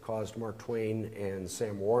ethos that caused Mark Twain and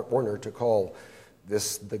Sam Warner to call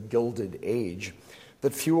this the Gilded Age,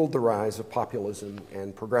 that fueled the rise of populism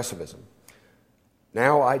and progressivism.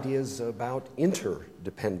 Now, ideas about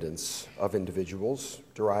interdependence of individuals,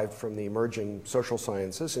 derived from the emerging social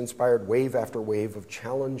sciences, inspired wave after wave of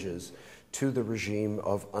challenges to the regime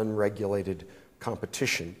of unregulated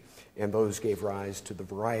competition, and those gave rise to the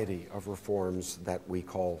variety of reforms that we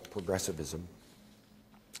call progressivism.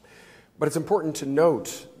 But it's important to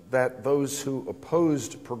note that those who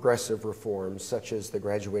opposed progressive reforms, such as the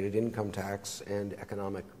graduated income tax and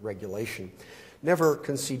economic regulation, never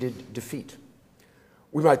conceded defeat.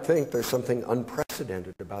 We might think there's something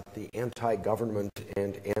unprecedented about the anti-government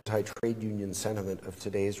and anti-trade union sentiment of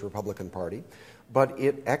today's Republican Party, but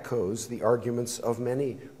it echoes the arguments of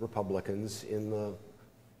many Republicans in the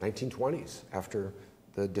 1920s, after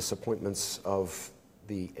the disappointments of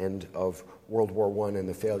the end of World War I and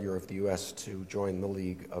the failure of the U.S. to join the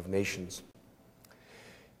League of Nations.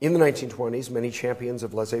 In the 1920s, many champions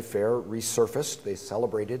of laissez-faire resurfaced. They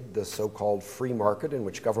celebrated the so-called free market in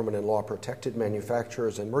which government and law protected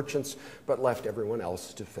manufacturers and merchants, but left everyone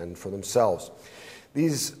else to fend for themselves.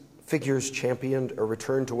 These figures championed a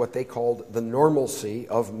return to what they called the normalcy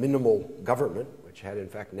of minimal government, which had in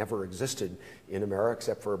fact never existed in America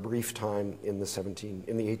except for a brief time in the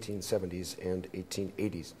 1870s and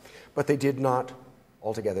 1880s. But they did not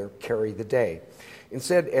altogether carry the day.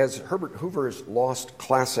 Instead, as Herbert Hoover's lost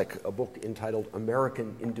classic, a book entitled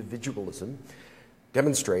American Individualism,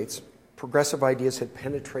 demonstrates, progressive ideas had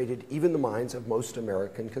penetrated even the minds of most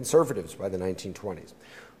American conservatives by the 1920s.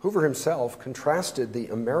 Hoover himself contrasted the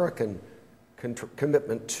American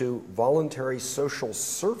commitment to voluntary social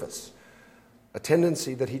service, a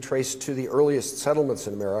tendency that he traced to the earliest settlements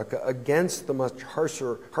in America, against the much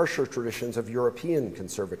harsher traditions of European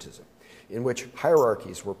conservatism, in which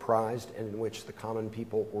hierarchies were prized and in which the common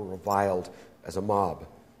people were reviled as a mob.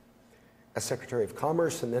 As Secretary of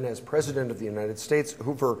Commerce and then as President of the United States,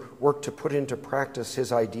 Hoover worked to put into practice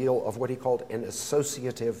his ideal of what he called an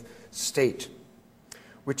associative state,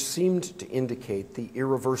 which seemed to indicate the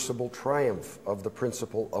irreversible triumph of the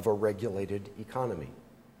principle of a regulated economy.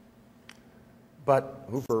 But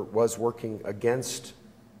Hoover was working against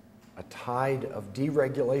a tide of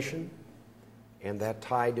deregulation, and that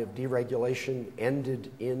tide of deregulation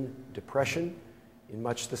ended in depression in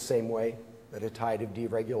much the same way that a tide of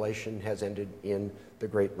deregulation has ended in the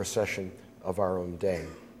Great Recession of our own day.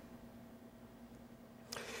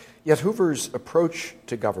 Yet Hoover's approach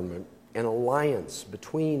to government, an alliance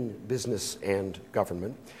between business and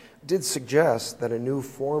government, did suggest that a new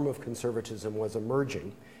form of conservatism was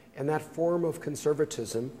emerging, and that form of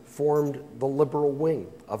conservatism formed the liberal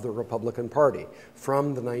wing of the Republican Party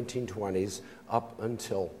from the 1920s up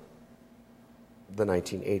until the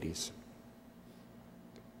 1980s.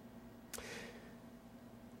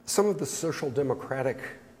 Some of the social democratic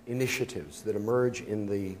initiatives that emerge in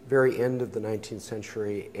the very end of the 19th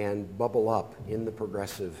century and bubble up in the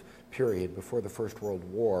progressive period before the First World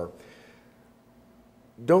War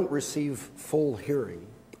don't receive full hearing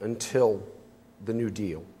until the New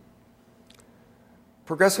Deal.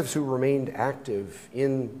 Progressives who remained active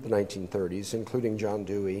in the 1930s, including John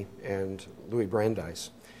Dewey and Louis Brandeis,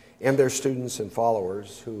 and their students and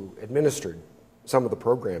followers who administered some of the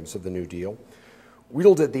programs of the New Deal,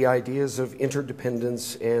 wielded the ideas of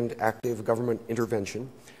interdependence and active government intervention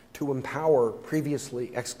to empower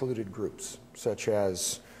previously excluded groups, such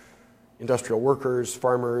as industrial workers,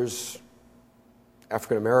 farmers,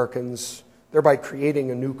 African Americans, thereby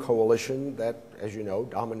creating a new coalition that, as you know,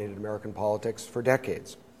 dominated American politics for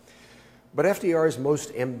decades. But FDR's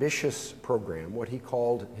most ambitious program, what he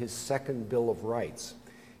called his Second Bill of Rights,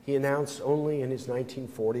 he announced only in his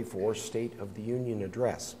 1944 State of the Union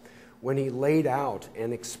address, when he laid out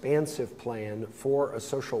an expansive plan for a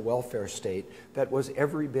social welfare state that was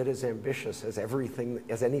every bit as ambitious as anything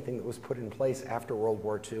that was put in place after World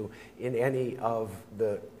War II in any of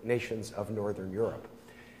the nations of Northern Europe.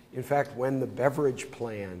 In fact, when the Beveridge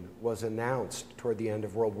Plan was announced toward the end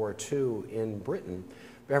of World War II in Britain,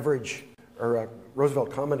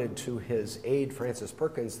 Roosevelt commented to his aide, Francis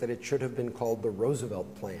Perkins, that it should have been called the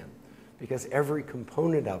Roosevelt Plan, because every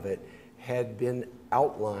component of it had been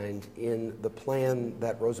outlined in the plan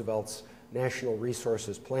that Roosevelt's National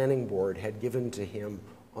Resources Planning Board had given to him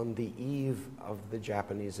on the eve of the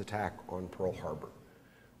Japanese attack on Pearl Harbor,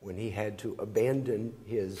 when he had to abandon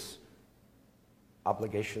his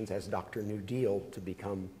obligations as Dr. New Deal to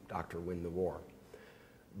become Dr. Win the War.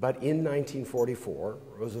 But in 1944,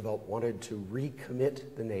 Roosevelt wanted to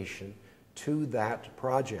recommit the nation to that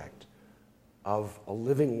project of a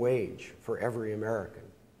living wage for every American,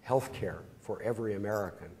 health care for every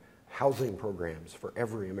American, housing programs for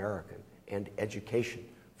every American, and education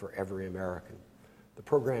for every American. The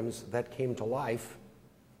programs that came to life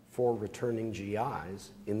for returning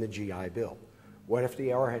GIs in the GI Bill. What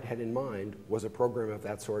FDR had in mind was a program of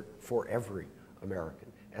that sort for every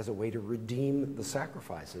American, as a way to redeem the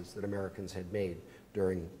sacrifices that Americans had made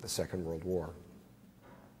during the Second World War.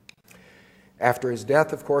 After his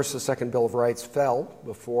death, of course, the Second Bill of Rights fell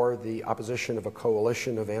before the opposition of a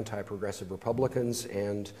coalition of anti-progressive Republicans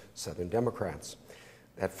and Southern Democrats.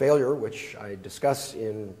 That failure, which I discuss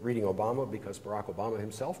in Reading Obama because Barack Obama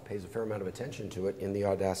himself pays a fair amount of attention to it in The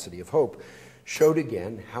Audacity of Hope, showed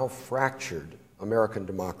again how fractured American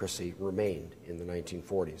democracy remained in the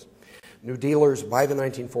 1940s. New Dealers by the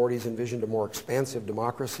 1940s envisioned a more expansive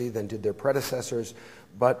democracy than did their predecessors,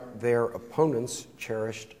 but their opponents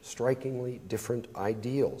cherished strikingly different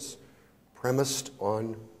ideals, premised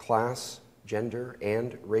on class, gender,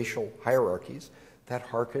 and racial hierarchies that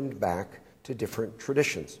harkened back to different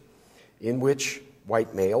traditions, in which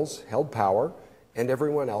white males held power and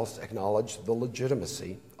everyone else acknowledged the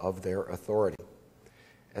legitimacy of their authority.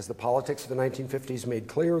 As the politics of the 1950s made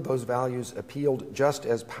clear, those values appealed just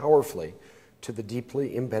as powerfully to the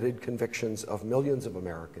deeply embedded convictions of millions of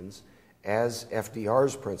Americans as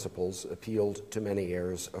FDR's principles appealed to many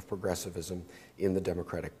heirs of progressivism in the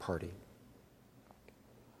Democratic Party.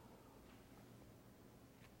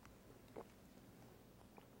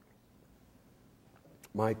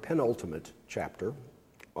 My penultimate chapter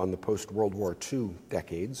on the post-World War II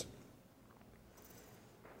decades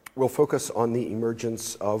will focus on the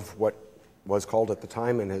emergence of what was called at the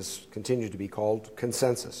time and has continued to be called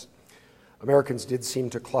consensus. Americans did seem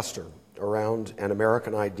to cluster around an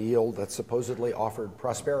American ideal that supposedly offered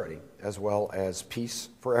prosperity as well as peace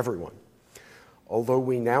for everyone. Although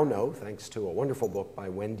we now know, thanks to a wonderful book by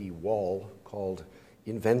Wendy Wall called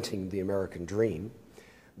Inventing the American Dream,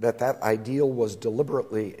 that ideal was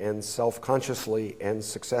deliberately and self-consciously and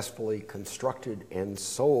successfully constructed and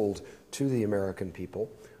sold to the American people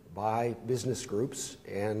by business groups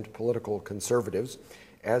and political conservatives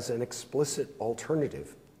as an explicit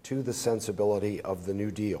alternative to the sensibility of the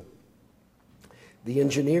New Deal. The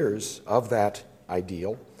engineers of that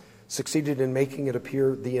ideal succeeded in making it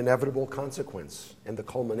appear the inevitable consequence and the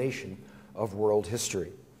culmination of world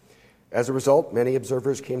history. As a result, many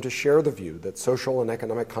observers came to share the view that social and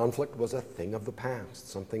economic conflict was a thing of the past,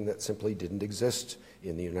 something that simply didn't exist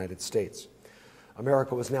in the United States.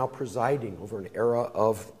 America was now presiding over an era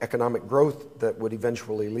of economic growth that would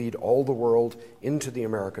eventually lead all the world into the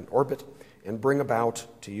American orbit and bring about,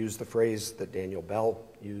 to use the phrase that Daniel Bell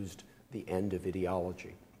used, the end of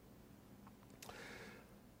ideology.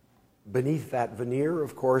 Beneath that veneer,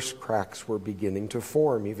 of course, cracks were beginning to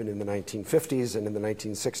form, even in the 1950s and in the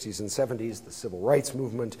 1960s and 70s. The civil rights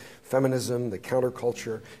movement, feminism, the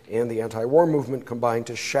counterculture, and the anti-war movement combined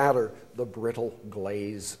to shatter the brittle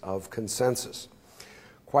glaze of consensus.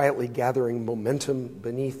 Quietly gathering momentum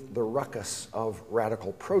beneath the ruckus of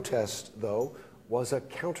radical protest, though, was a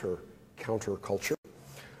counterculture,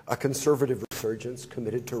 a conservative resurgence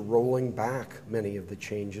committed to rolling back many of the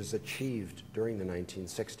changes achieved during the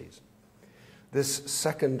 1960s. This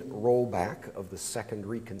second rollback of the second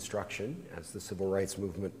Reconstruction, as the civil rights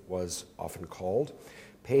movement was often called,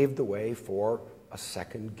 paved the way for a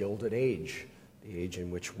second Gilded Age, the age in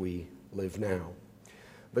which we live now.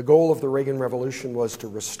 The goal of the Reagan Revolution was to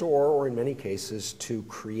restore, or in many cases, to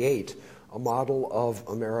create a model of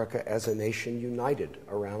America as a nation united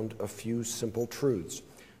around a few simple truths,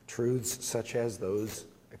 truths such as those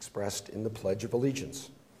expressed in the Pledge of Allegiance,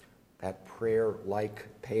 that prayer-like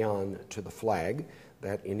paean to the flag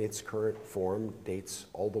that in its current form dates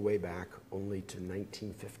all the way back only to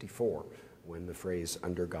 1954, when the phrase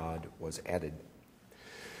 "under God" was added.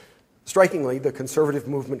 Strikingly, the conservative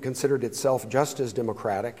movement considered itself just as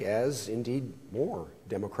democratic as, indeed more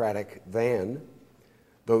democratic than,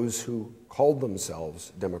 those who called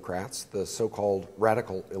themselves Democrats, the so-called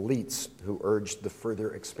radical elites who urged the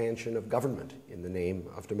further expansion of government in the name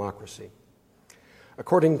of democracy.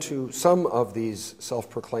 According to some of these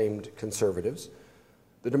self-proclaimed conservatives,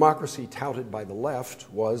 the democracy touted by the left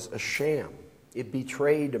was a sham, it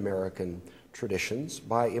betrayed American traditions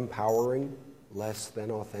by empowering less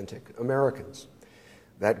than authentic Americans.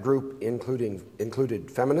 That group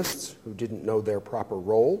included feminists who didn't know their proper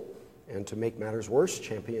role and, to make matters worse,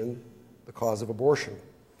 championed the cause of abortion.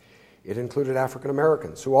 It included African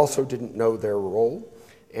Americans who also didn't know their role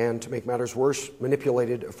and, to make matters worse,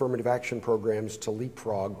 manipulated affirmative action programs to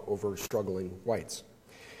leapfrog over struggling whites.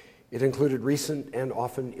 It included recent and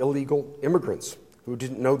often illegal immigrants who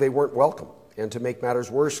didn't know they weren't welcome and, to make matters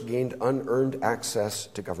worse, gained unearned access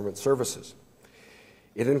to government services.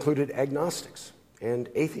 It included agnostics and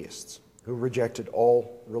atheists who rejected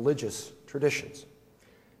all religious traditions.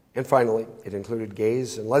 And finally, it included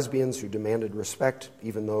gays and lesbians who demanded respect,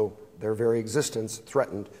 even though their very existence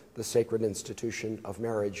threatened the sacred institution of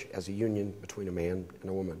marriage as a union between a man and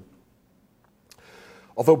a woman.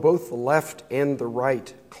 Although both the left and the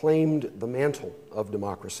right claimed the mantle of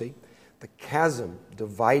democracy, the chasm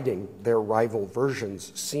dividing their rival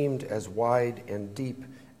versions seemed as wide and deep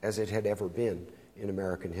as it had ever been in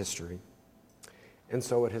American history. And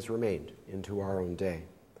so it has remained into our own day.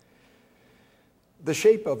 The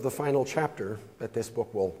shape of the final chapter that this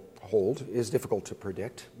book will hold is difficult to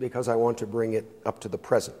predict because I want to bring it up to the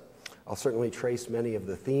present. I'll certainly trace many of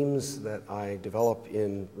the themes that I develop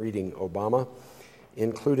in reading Obama,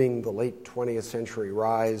 including the late 20th century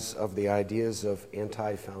rise of the ideas of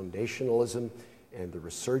anti-foundationalism and the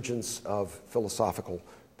resurgence of philosophical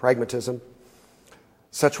pragmatism.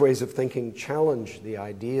 Such ways of thinking challenge the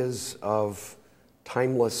ideas of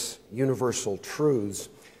timeless universal truths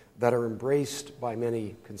that are embraced by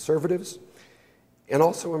many conservatives and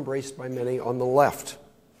also embraced by many on the left,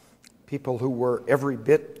 people who were every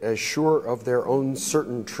bit as sure of their own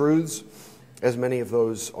certain truths as many of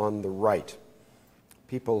those on the right,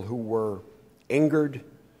 people who were angered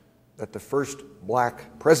that the first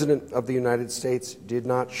black president of the United States did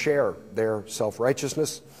not share their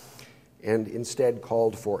self-righteousness and instead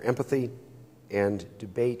called for empathy and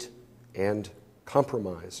debate and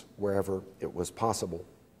compromise wherever it was possible.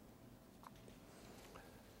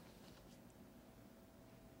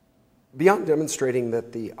 Beyond demonstrating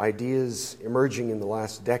that the ideas emerging in the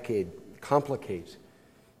last decade complicate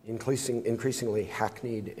increasingly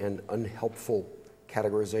hackneyed and unhelpful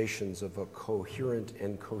categorizations of a coherent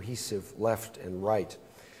and cohesive left and right,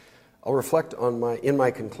 I'll reflect in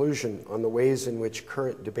my conclusion on the ways in which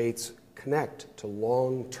current debates connect to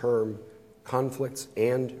long-term conflicts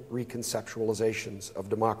and reconceptualizations of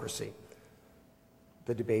democracy,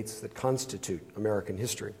 the debates that constitute American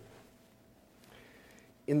history.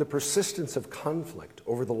 In the persistence of conflict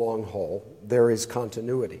over the long haul, there is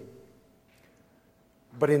continuity.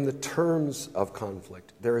 But in the terms of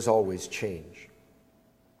conflict, there is always change.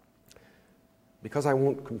 Because I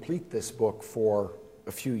won't complete this book for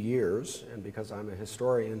a few years, and because I'm a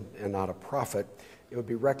historian and not a prophet, it would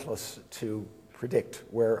be reckless to predict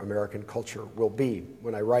where American culture will be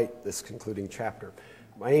when I write this concluding chapter.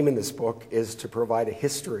 My aim in this book is to provide a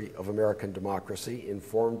history of American democracy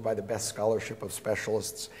informed by the best scholarship of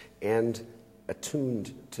specialists and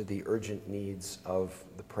attuned to the urgent needs of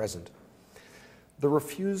the present. The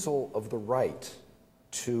refusal of the right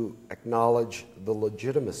to acknowledge the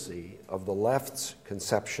legitimacy of the left's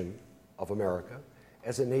conception of America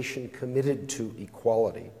as a nation committed to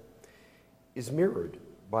equality is mirrored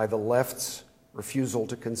by the left's refusal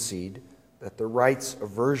to concede that the right's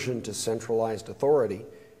aversion to centralized authority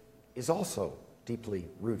is also deeply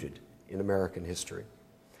rooted in American history.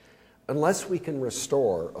 Unless we can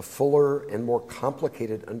restore a fuller and more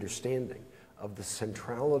complicated understanding of the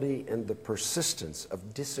centrality and the persistence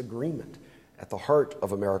of disagreement at the heart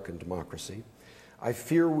of American democracy, I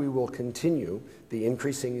fear we will continue the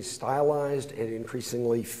increasingly stylized and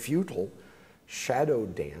increasingly futile shadow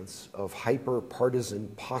dance of hyper-partisan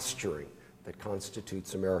posturing that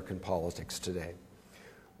constitutes American politics today.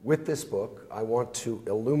 With this book, I want to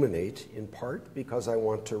illuminate, in part because I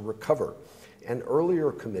want to recover an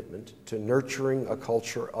earlier commitment to nurturing a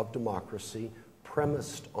culture of democracy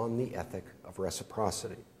premised on the ethic of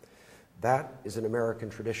reciprocity. That is an American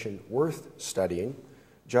tradition worth studying,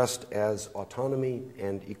 just as autonomy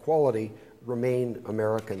and equality remain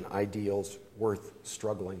American ideals worth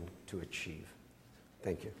struggling to achieve.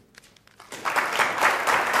 Thank you.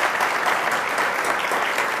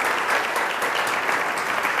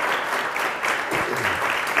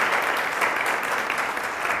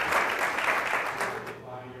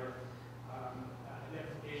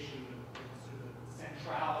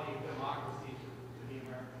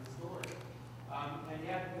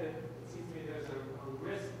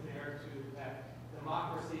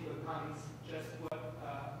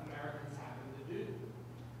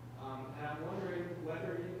 And I'm wondering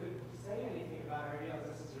whether you could say anything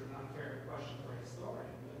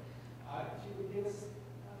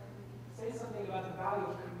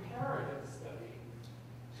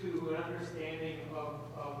to an understanding of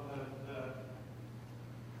the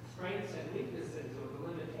strengths and weaknesses or the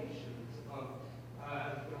limitations of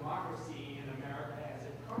democracy in America as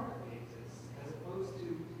it currently exists, as opposed to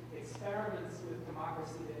experiments with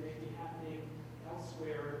democracy that may be happening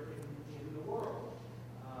elsewhere in the world.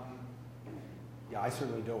 Yeah, I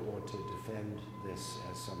certainly don't want to defend this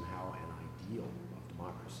as somehow an ideal of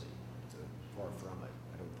democracy. Far from it.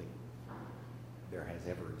 I don't think there has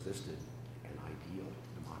ever existed an ideal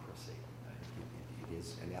democracy. It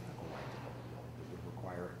is an ethical ideal that would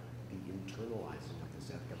require the internalizing of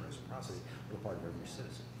this ethic of reciprocity on the part of every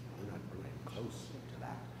citizen. We're not even close to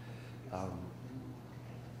that.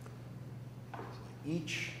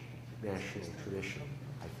 Each national tradition,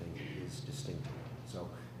 I think, is distinctive.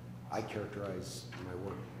 So I characterize my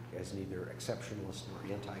work as neither exceptionalist nor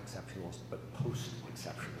anti-exceptionalist, but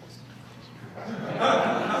post-exceptionalist.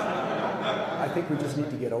 I think we just need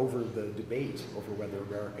to get over the debate over whether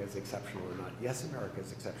America is exceptional or not. Yes, America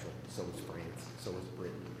is exceptional. So is France. So is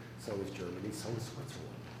Britain. So is Germany. So is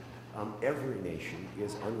Switzerland. Every nation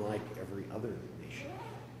is unlike every other nation.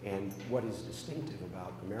 And what is distinctive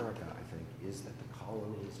about America, I think, is that the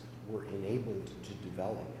colonies were enabled to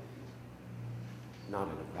develop, not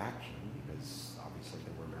in a vacuum, because obviously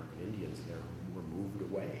there were American Indians there who were moved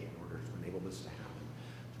away in order to enable this to happen,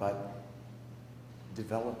 but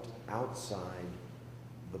developed outside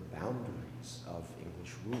the boundaries of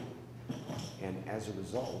English rule. And as a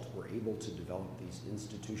result, were able to develop these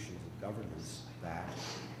institutions of governance that,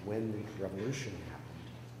 when the revolution happened,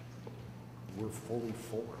 were fully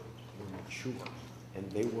formed, were mature, and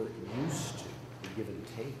they were used to the give and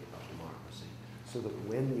take of democracy, so that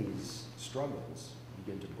when these struggles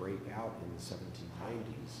begin to break out in the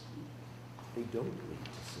 1790s, they don't lead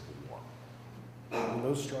to civil war. When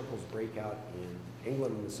those struggles break out in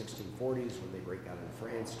England in the 1640s, when they break out in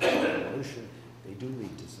France during the Revolution, they do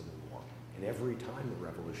lead to civil war. And every time the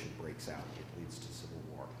revolution breaks out, it leads to civil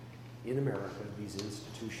war. In America, these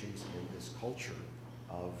institutions and this culture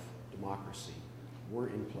of democracy were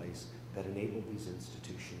in place that enabled these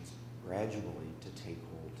institutions gradually to take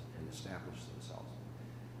hold and establish themselves.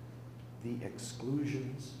 The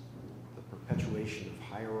exclusions, the perpetuation of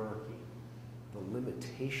hierarchy, the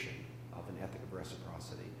limitation of an ethic of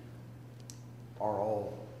reciprocity are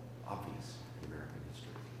all obvious in American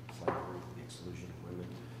history. Slavery, the exclusion of women,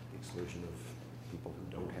 the exclusion of people who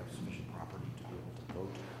don't have sufficient property to be able to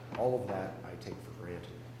vote. All of that I take for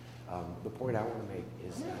granted. The point I want to make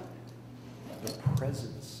is that the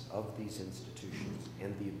presence of these institutions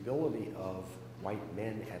and the ability of white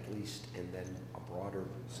men, at least, and then a broader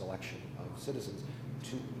selection of citizens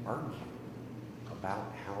to argue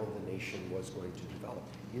about how the nation was going to develop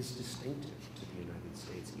is distinctive to the United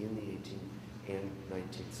States in the 18th and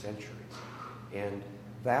 19th centuries. And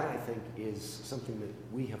that, I think, is something that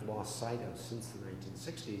we have lost sight of since the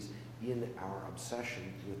 1960s in our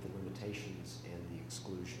obsession with the limitations and the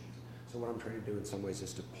exclusions. So what I'm trying to do in some ways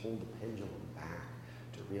is to pull the pendulum back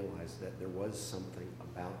to realize that there was something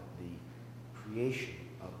about the creation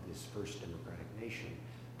of this first democratic nation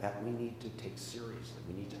that we need to take seriously.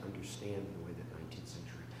 We need to understand the way that 19th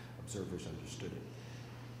century observers understood it.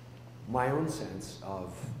 My own sense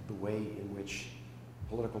of the way in which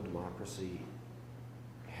political democracy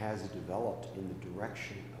has developed in the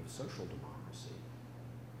direction of social democracy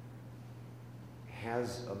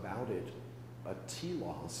has about it a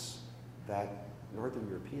telos that Northern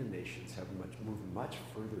European nations have moved much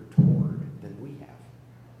further toward than we have.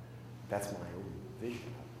 That's my own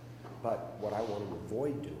vision. But what I want to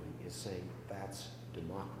avoid doing is saying that's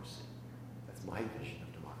democracy. That's my vision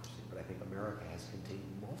of democracy. But I think America has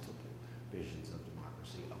contained multiple visions of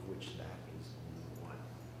democracy, of which that is only one.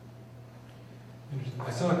 Interesting.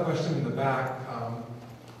 I saw a question in the back.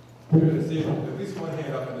 We're going to see at least one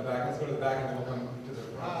hand up in the back. Let's go to the back and then we'll come to the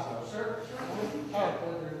front. Sure.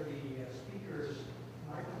 Whether the speaker's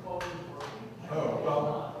microphone is working. Oh,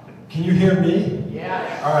 well, can you hear me?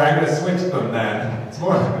 Yes. All right, I'm going to switch them then. It's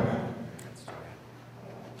more. I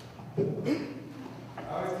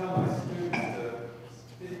always tell my students to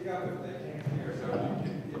speak up if they can't hear. So if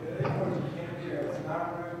at any point you can't hear, it's not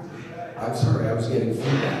rude to say. I'm sorry, I was getting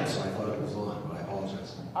feedback, so I thought it was on, but I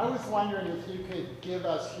apologize. I was wondering if you could give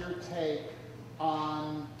us your take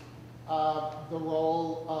on the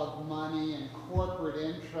role of money and corporate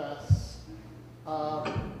interests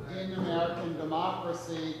in American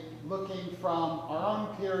democracy, looking from our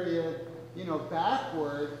own period,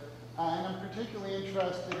 backward. And I'm particularly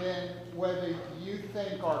interested in whether you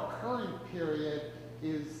think our current period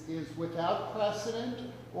is without precedent,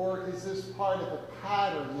 or is this part of a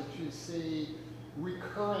pattern that you see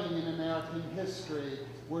recurring in American history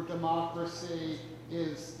where democracy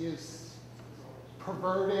is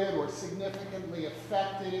perverted or significantly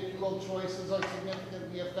affected, if you will, choices are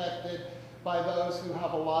significantly affected by those who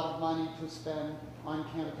have a lot of money to spend on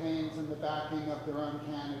campaigns and the backing of their own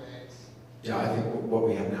candidates. Yeah, I think what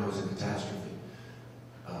we have now is a catastrophe.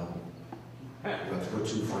 Not to put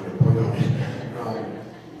too fine a point on it.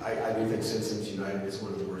 I do think Citizens United is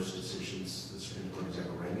one of the worst decisions the Supreme Court has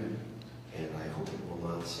ever rendered, and I hope it will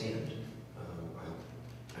not stand. I hope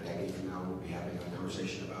a decade from now we'll be having a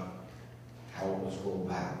conversation about how it was rolled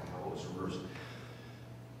back, how it was reversed.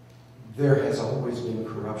 There has always been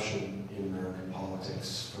corruption in American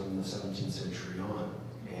politics from the 17th century on,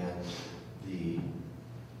 and the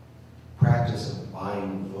practice of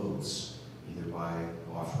buying votes, either by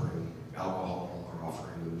offering alcohol or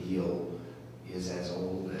offering a meal, is as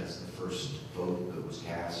old as the first vote that was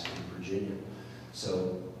cast in Virginia.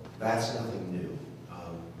 So that's nothing new.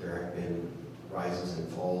 There have been rises and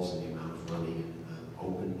falls in the amount of money and the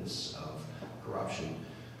openness of corruption.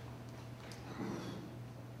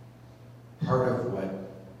 Part of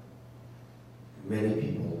what many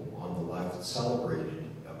people on the left celebrated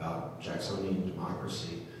about Jacksonian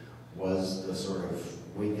democracy was the sort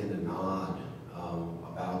of wink and a nod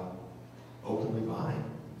about openly buying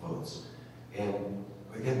votes. And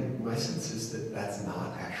again, my sense is that that's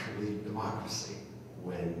not actually democracy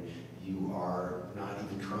when you are not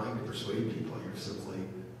even trying to persuade people, you're simply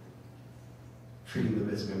treating them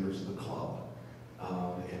as members of the club.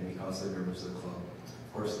 And because they're members of the club,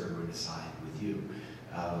 of course they're going to side with you.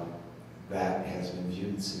 That has been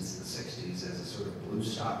viewed since the 60s as a sort of blue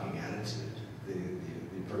stocking attitude, the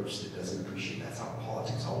approach that doesn't appreciate that's how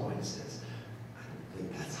politics always is. I don't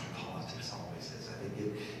think that's how politics always is. I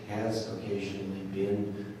think it has occasionally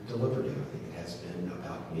been deliberative. I think it has been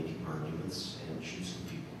about making arguments and choosing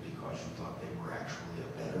people because you thought they were actually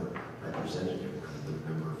a better representative rather than a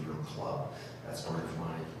member of your club. That's part of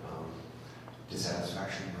my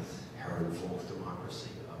dissatisfaction with Heron folk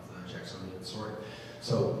democracy of the Jacksonian sort.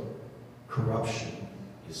 So corruption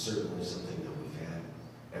is certainly something that we've had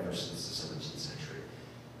ever since the 17th century.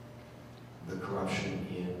 The corruption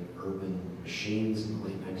in urban machines in the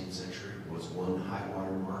late 19th century was one high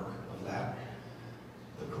water mark of that.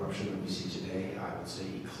 The corruption that we see today, I would say,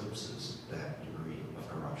 eclipses that degree of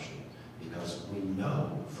corruption because we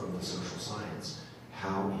know from the social science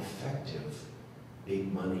how effective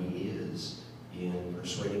big money is in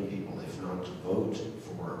persuading people, if not to vote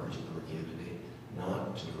for a particular candidate,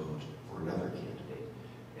 not to vote for another candidate.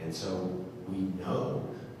 And so we know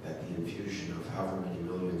that the infusion of however many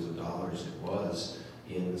millions of dollars it was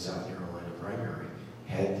in the South Carolina primary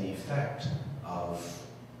had the effect of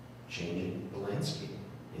changing the landscape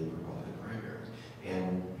in the Republican primaries.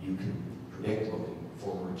 And you can predict, looking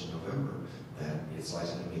forward to November, that it's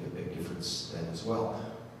likely to make a big difference then as well.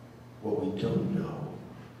 What we don't know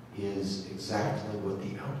is exactly what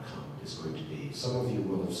the outcome is going to be. Some of you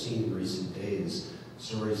will have seen in recent days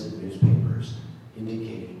stories in the newspapers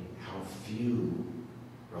indicating how few,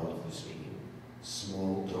 relatively speaking,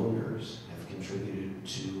 small donors have contributed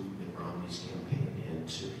to Mitt Romney's campaign and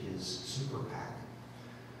to his super PAC.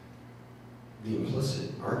 The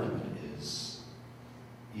implicit argument is,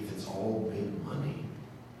 if it's all big money,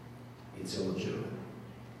 it's illegitimate.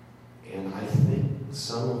 And I think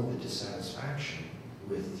some of the dissatisfaction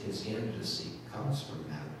with his candidacy comes from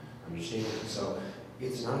that understanding. So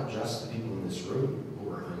it's not just the people in this room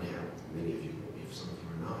who are unhappy, many of you, if some of you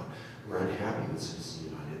are not, who are unhappy with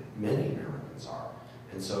Citizens United. Many Americans are.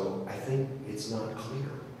 And so I think it's not clear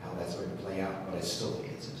how that's going to play out, but I still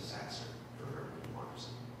think it's a disaster for American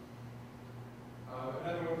democracy.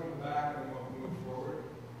 Another one from the back, and then we'll move forward.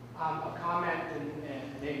 A comment,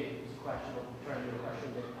 and maybe it's a question, will turn to a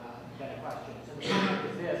question, then a question. So the comment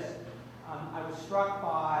is this. I was struck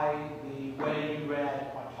by the way you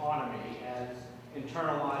read autonomy as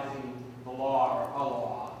internalizing the law or a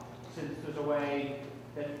law, since there's a way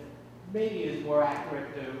that maybe is more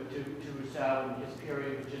accurate to Rousseau in his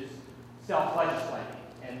period, which is self-legislating,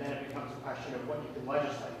 and then it becomes a question of what you can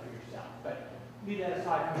legislate for yourself. But leave that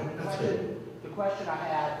aside for the question I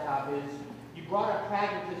had is, you brought up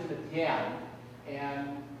pragmatism at the end,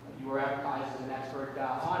 and you were advertised as an expert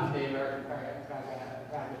on the American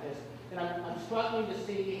pragmatist. And I'm struggling to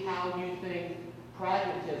see how you think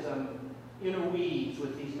pragmatism interweaves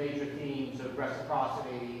with these major themes of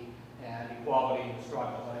reciprocity and equality and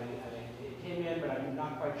struggle. It came in, but I'm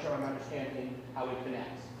not quite sure I'm understanding how it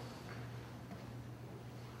connects.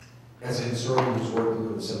 As a historian who's working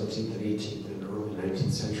in the 17th and 18th and early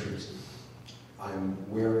 19th centuries, I'm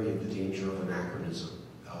wary of the danger of anachronism.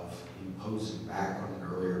 of imposing back on an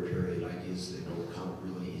earlier period ideas that don't come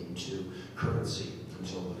really into currency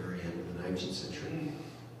until the very end of the 19th century.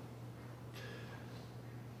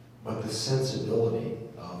 But the sensibility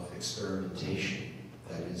of experimentation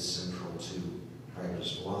that is central to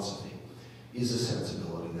pragmatist philosophy is a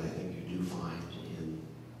sensibility that I think you do find in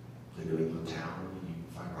the New England town. You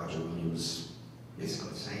find Roger Williams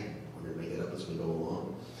basically saying, we're going to make it up as we go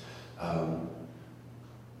along.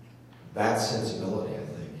 That sensibility, I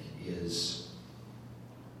think, is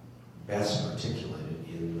best articulated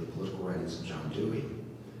in the political writings of John Dewey.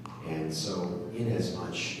 And so,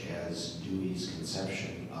 inasmuch as Dewey's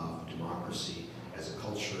conception of democracy as a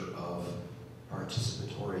culture of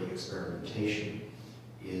participatory experimentation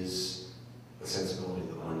is a sensibility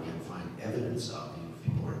that one can find evidence of, even if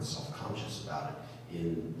people aren't self-conscious about it,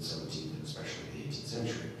 in the 17th and especially the 18th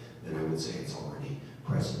century, then I would say it's already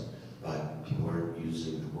present. But people aren't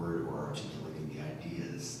using the word or articulating the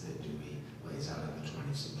ideas that Dewey lays out in the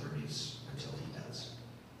 20s and 30s until he does.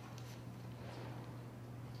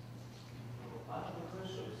 I have a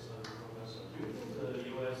question, Professor. Do you think the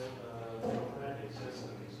U.S. democratic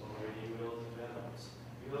system is already well developed?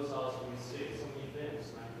 Because as we see some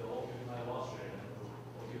events like the Occupy Wall Street and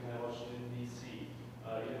Occupy Washington, D.C.,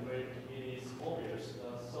 it is obvious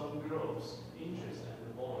that some groups' interests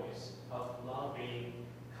and voice have not been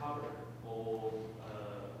covered or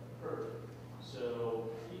heard. So,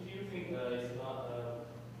 if you think it's not,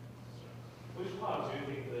 which part do you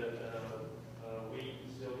think that we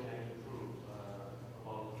still can improve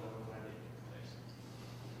about the democratic place?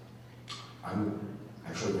 I'm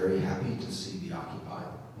actually very happy to see the Occupy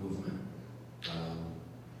movement.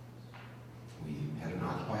 We had an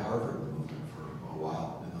Occupy Harvard movement for a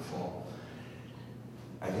while in the fall.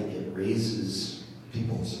 I think it raises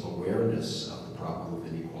people's awareness of the problem of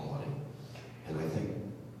inequality. And I think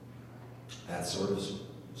that sort of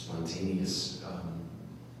spontaneous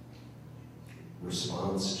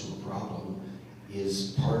response to a problem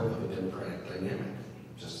is part of a democratic dynamic,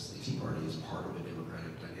 just as the Tea Party is part of a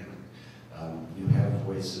democratic dynamic. You have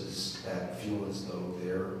voices that feel as though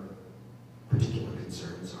their particular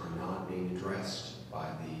concerns are not being addressed by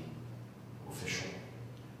the official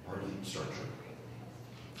party structure.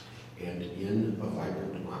 And in a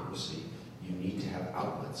vibrant democracy, you need to have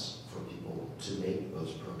outlets for people to make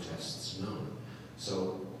those protests known.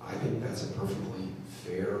 So I think that's a perfectly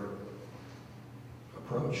fair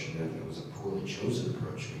approach. And I think it was a poorly chosen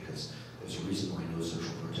approach because there's a reason why no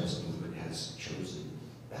social protest movement has chosen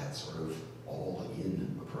that sort of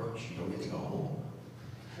all-in approach. You don't get to go home.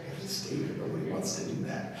 You have to stay there. Nobody wants to do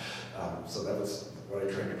that. So that was what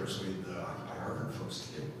I tried to persuade the Occupy Harvard folks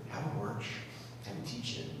to do. Have a march, have a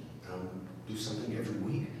teach-in, do something every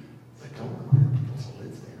week, but don't require people to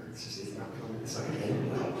live there. It's just, it's not going to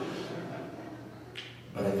end well.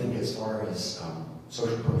 But I think as far as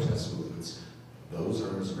social protest movements, those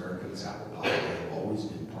are as American as apple pie. They have always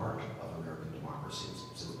been part of American democracy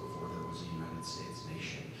since before there was a United States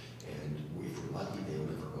nation. And if we're lucky, they'll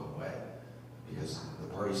never go away. Because the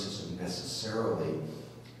party system necessarily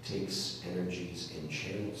takes energies and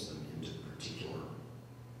channels them into particular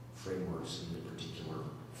frameworks, into particular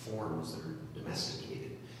forms that are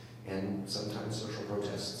domesticated. And sometimes social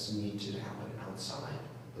protests need to happen outside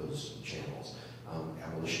those channels.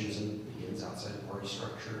 Abolitionism begins outside the party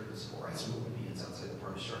structure. The civil rights movement begins outside the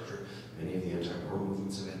party structure. Many of the anti-war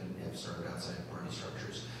movements have started outside the party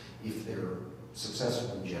structures. If they're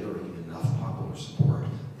successful in generating enough popular support,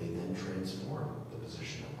 they then transform the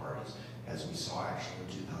position of parties, as we saw actually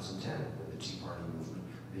in 2010, when the Tea Party movement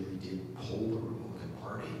really did pull the Republican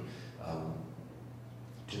Party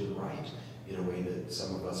to the right in a way that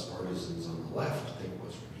some of us partisans on the left think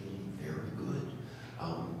was really very good,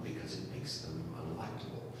 because it makes them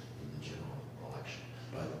unelectable in the general election.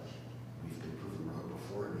 But we've been proven wrong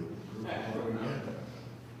before, and we've been proven wrong again.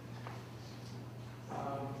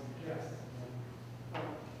 Yes.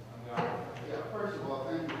 Yeah, first of all,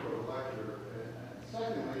 thank you for the lecture. And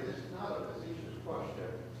secondly, this is not a facetious question,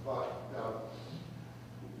 but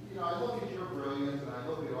I look at your brilliance and I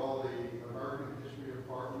look at all the American history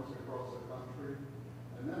departments across the country,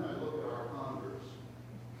 and then I look at our Congress,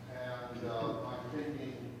 and I'm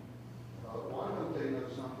thinking, why don't they know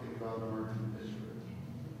something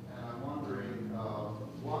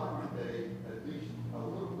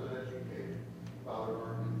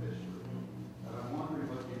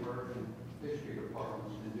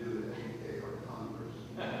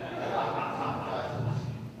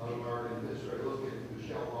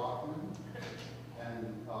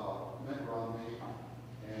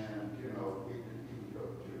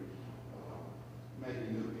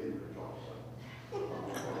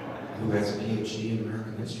who has a PhD in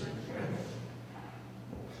American history.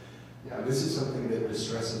 Yeah, this is something that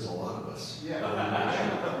distresses a lot of us. Yeah.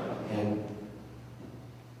 And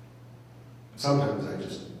sometimes I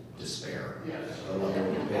just despair. Yes. I love the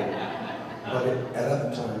debate. But at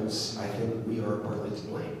other times, I think we are partly to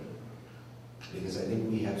blame. Because I think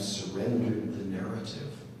we have surrendered the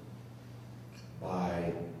narrative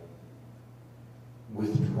by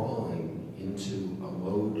withdrawing into a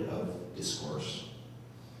mode of discourse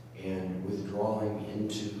and withdrawing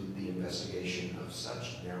into the investigation of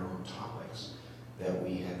such narrow topics that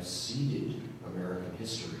we have ceded American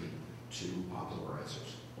history to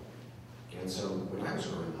popularizers. And so when I was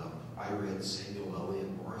growing up, I read Samuel Eliot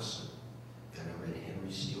Morison, and I read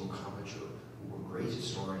Henry Steele Commager, who were great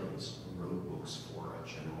historians who wrote books for a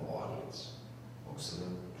general audience, books that a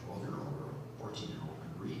 12-year-old or a 14-year-old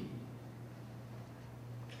could read.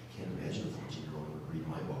 I can't imagine a 14-year-old would read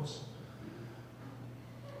my books,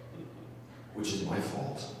 which is my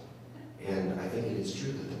fault. And I think it is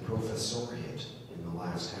true that the professoriate in the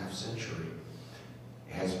last half century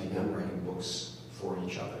has begun writing books for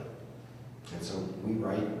each other. And so we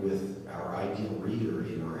write with our ideal reader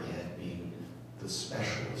in our head being the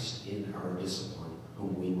specialist in our discipline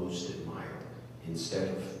whom we most admire instead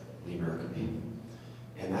of the American people.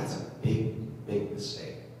 And that's a big, big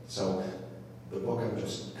mistake. So the book I'm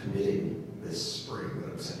just committing this spring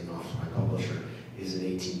that I'm sending off to my publisher is an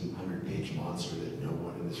 1,800-page monster that no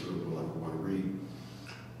one in this room will ever want to read.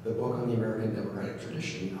 The book on the American democratic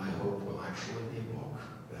tradition, I hope, will actually be a book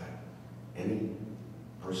that any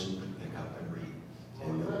person could pick up and read.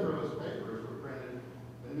 And those papers were printed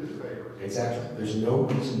in newspapers. exactly. There's no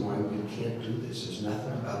reason why we can't do this. There's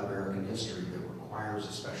nothing about American history that requires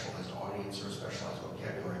a specialized audience or a specialized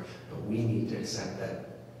vocabulary, but we need to accept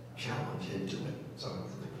that challenge and do it. So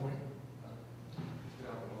that's the point.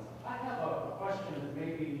 I have a question that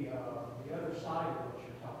may be the other side of what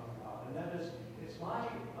you're talking about, and that is, it's my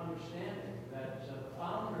understanding that the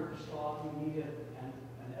founders thought we needed an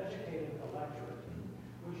educated electorate.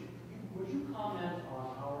 Would you comment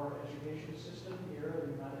on our education system here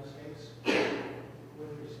in the United States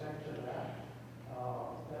with respect to that?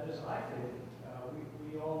 That is, I think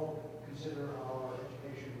we all consider our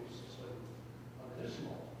educational system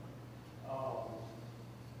abysmal.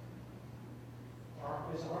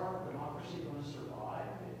 Is our democracy going to survive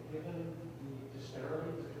given the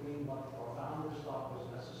disparity between what our founders thought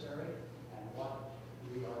was necessary and what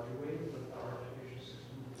we are doing with our education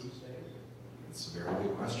system these days? It's a very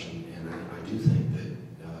good question, and I do think that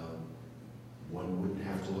one wouldn't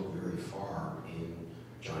have to look very far in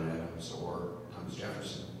John Adams or Thomas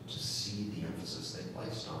Jefferson to see the emphasis they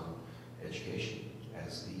placed on education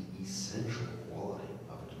as the essential quality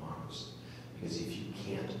of a democracy. Because if you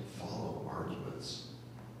can't follow arguments,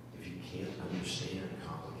 if you can't understand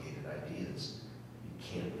complicated ideas, you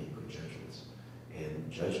can't make good judgments.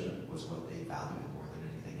 And judgment was what they valued more than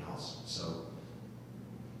anything else. So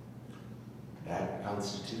that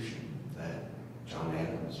Constitution that John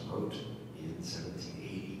Adams wrote in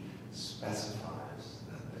 1780 specifies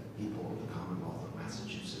that the people of the Commonwealth of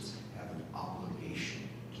Massachusetts have an obligation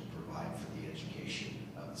to provide for the education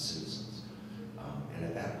of the citizens. And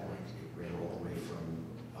at that point, it ran all the way from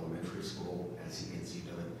elementary school, as he conceived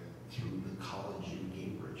of it, through the college in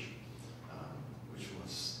Cambridge, which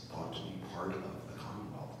was thought to be part of the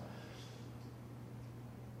Commonwealth.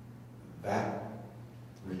 That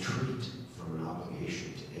retreat from an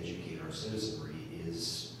obligation to educate our citizenry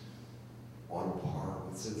is on par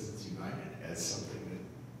with Citizens United as something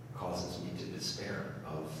that causes me to despair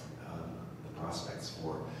of the prospects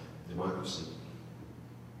for democracy.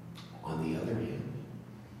 On the other hand,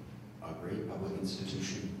 a great public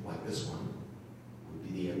institution like this one would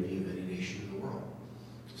be the envy of any nation in the world.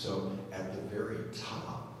 So at the very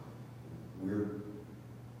top, we're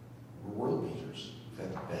world beaters.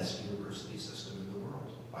 We've got the best university system in the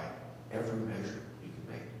world by every measure you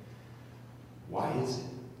can make. Why is it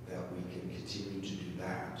that we can continue to do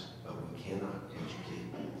that, but we cannot educate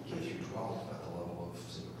K through 12 at the level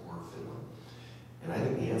of Singapore or Finland? And I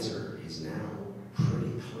think the answer is now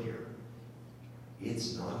pretty clear.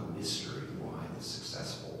 It's not a mystery why the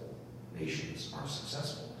successful nations are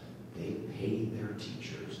successful. They pay their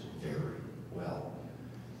teachers very well.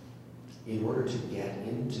 In order to get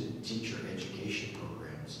into teacher education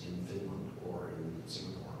programs in Finland or in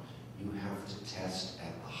Singapore, you have to test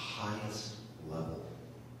at the highest level.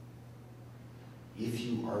 If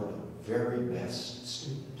you are the very best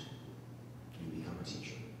student, you become a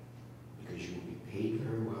teacher because you will be paid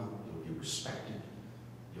very well, you'll be respected,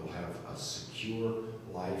 you'll have a secure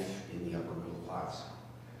life in the upper middle class.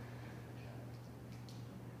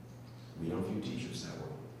 We don't view teachers that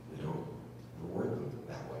way. We don't reward them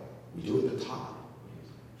that way. We do at the top.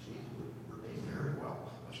 Gee, we're paid very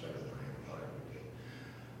well, much better than I ever thought I would be.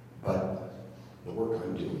 But the work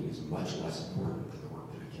I'm doing is much less important than the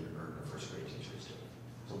work that a kindergarten or first grade teacher is doing.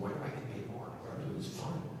 So why do I get paid more? What I'm doing is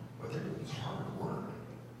fun. What they're doing is hard work.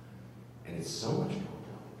 And it's so much more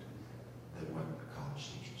important than what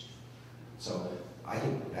college teachers do. So I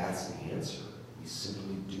think that's the answer. We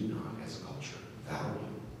simply do not, as a culture,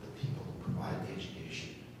 value the people who provide the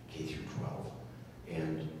education, K through 12,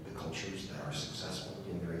 and the cultures that are successful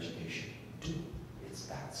in their education do. It's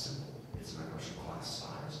that simple. It's not a question of class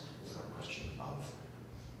size. It's not a question of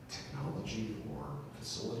technology or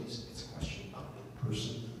facilities. It's a question of the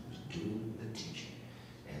person who's doing the teaching.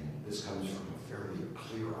 And this comes from a fairly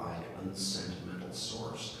clear-eyed, unsentimental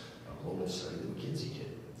source, a global study that McKinsey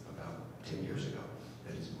did about 10 years ago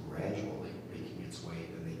that is gradually making its way,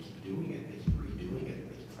 and they keep doing it, they keep redoing it,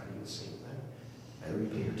 they keep finding the same thing. The better you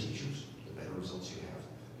pay your teachers, the better results you have,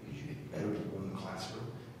 because you get better people in the classroom,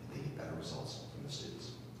 and they get better results from the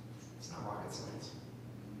students. It's not rocket science.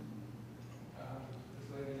 This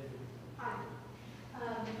lady. Hi.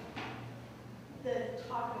 The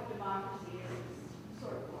topic of democracy is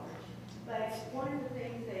sort of large, but one of the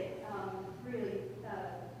things that really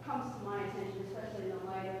comes to my attention, especially in the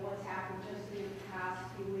light of what's happened just in the past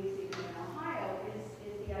few weeks even in Ohio, is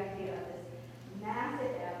the idea of this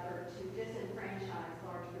massive effort to disenfranchise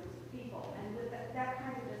large groups of people. And with that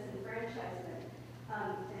kind of disenfranchisement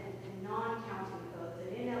and non-counting votes and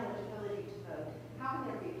ineligibility to vote, how can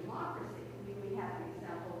there be democracy? I mean, we have an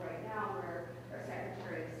example right now where our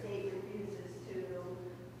Secretary of State refuses to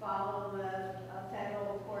follow a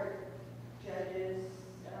federal court judge's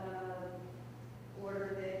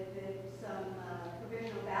order that some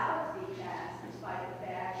provisional ballots be cast, despite the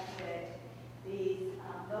fact that these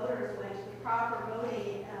voters went to the proper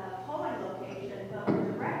voting polling location but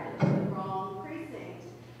were directed to the wrong precinct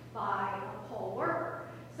by a poll worker.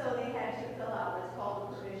 So they had to fill out what's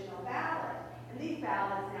called a provisional ballot. And these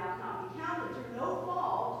ballots now can't be counted through no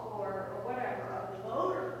fault or whatever of the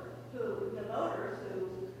voters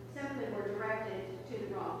who simply were directed to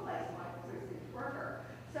the wrong place by the precinct worker.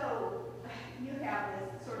 So you have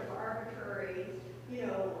this sort of arbitrary,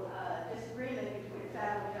 disagreement between a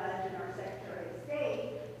federal judge and our Secretary of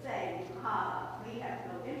State saying, we have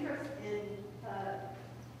no interest in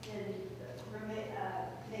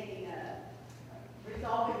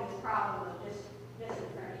resolving this problem of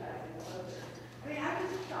disenfranchising the voters. I mean, I'm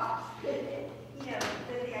just shocked that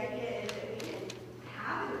the idea is that we can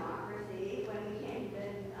have a democracy when we can't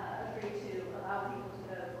even agree to allow people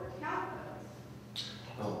to vote or to count votes.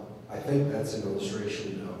 Well, I think that's an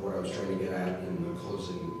illustration of what I was trying to get at in the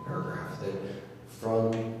closing paragraph, that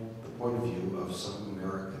from the point of view of some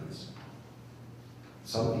Americans,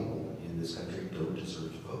 some people in this country don't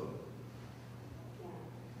deserve to vote.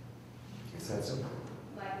 Yeah. It's that simple.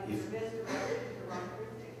 Like If- this directed to the wrong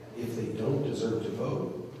precinct. If they don't deserve to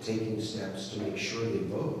vote, taking steps to make sure they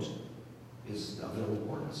vote is of no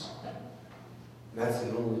importance. That's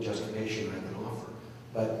the only justification I can offer.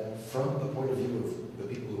 But from the point of view of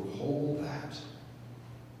the people who hold that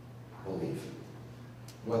belief,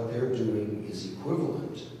 what they're doing is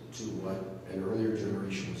equivalent to what an earlier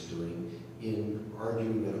generation was doing in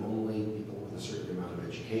arguing that only people with a certain amount of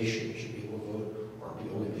education should be able to vote, or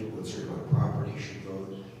only people with a certain amount of property should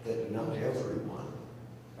vote, that not everyone,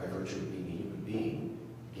 by virtue of being a human being,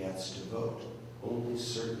 gets to vote. Only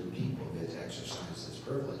certain people get to exercise this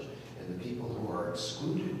privilege, and the people who are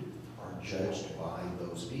excluded are judged by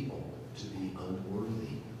those people to be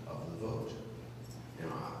unworthy of the vote.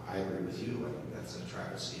 I agree with you. I think that's a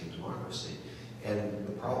travesty of democracy. And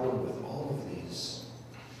the problem with all of these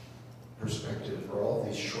perspectives, or all of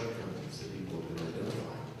these shortcomings that people have been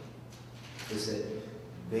identifying, is that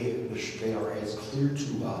they are as clear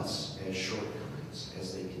to us as shortcomings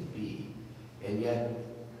as they can be. And yet,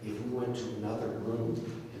 if we went to another room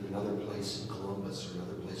in another place in Columbus or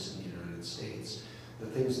another place in the United States, the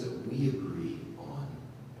things that we agree on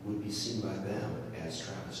would be seen by them as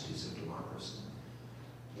travesties of democracy.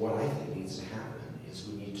 What I think needs to happen is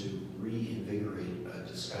we need to reinvigorate a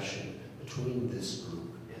discussion between this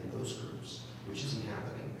group and those groups, which isn't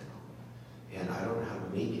happening now. And I don't know how to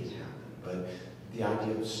make it happen, but the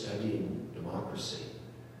idea of studying democracy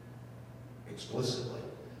explicitly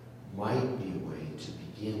might be a way to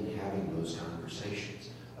begin having those conversations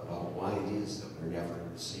about why it is that we're never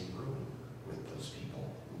in the same room with those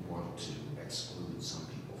people who want to exclude some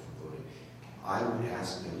people from voting. I would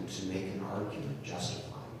ask them to make an argument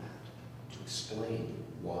justifying that, to explain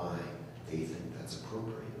why they think that's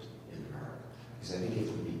appropriate in America. Because I think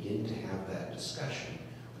if we begin to have that discussion,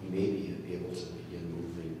 we may be able to begin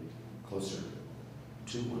moving closer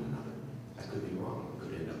to one another. I could be wrong. We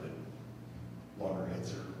could end up at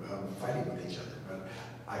loggerheads or fighting with each other, but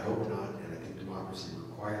I hope not, and I think democracy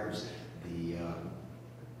requires the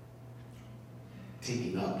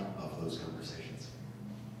taking up of those conversations.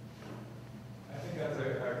 I think that's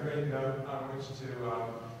a great note on which to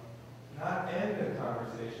not end the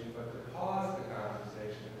conversation, but to pause the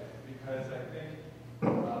conversation, because I think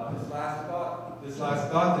this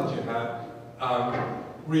last thought that you had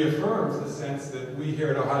reaffirms the sense that we here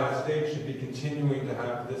at Ohio State should be continuing to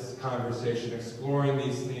have this conversation, exploring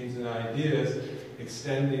these themes and ideas,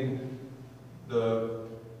 extending the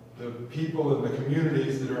people and the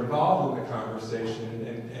communities that are involved in the conversation,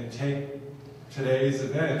 and take today's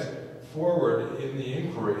event forward in the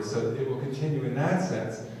inquiry so that it will continue in that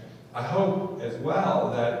sense. I hope as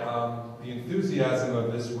well that the enthusiasm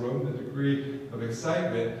of this room, the degree of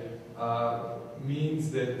excitement,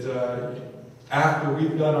 means that after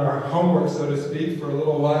we've done our homework, so to speak, for a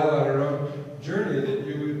little while on our own journey, that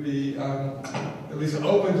you would be at least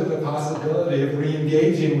open to the possibility of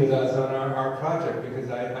re-engaging with us on our project, because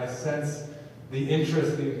I sense the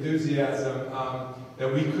interest, the enthusiasm,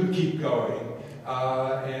 that we could keep going.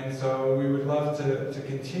 And so we would love to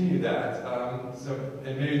continue that.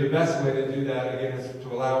 And maybe the best way to do that, again, is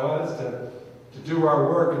to allow us to do our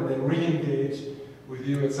work and then re-engage with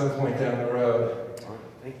you at some point down the road. All right,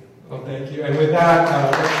 thank you. Well, thank you. And with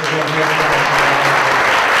that,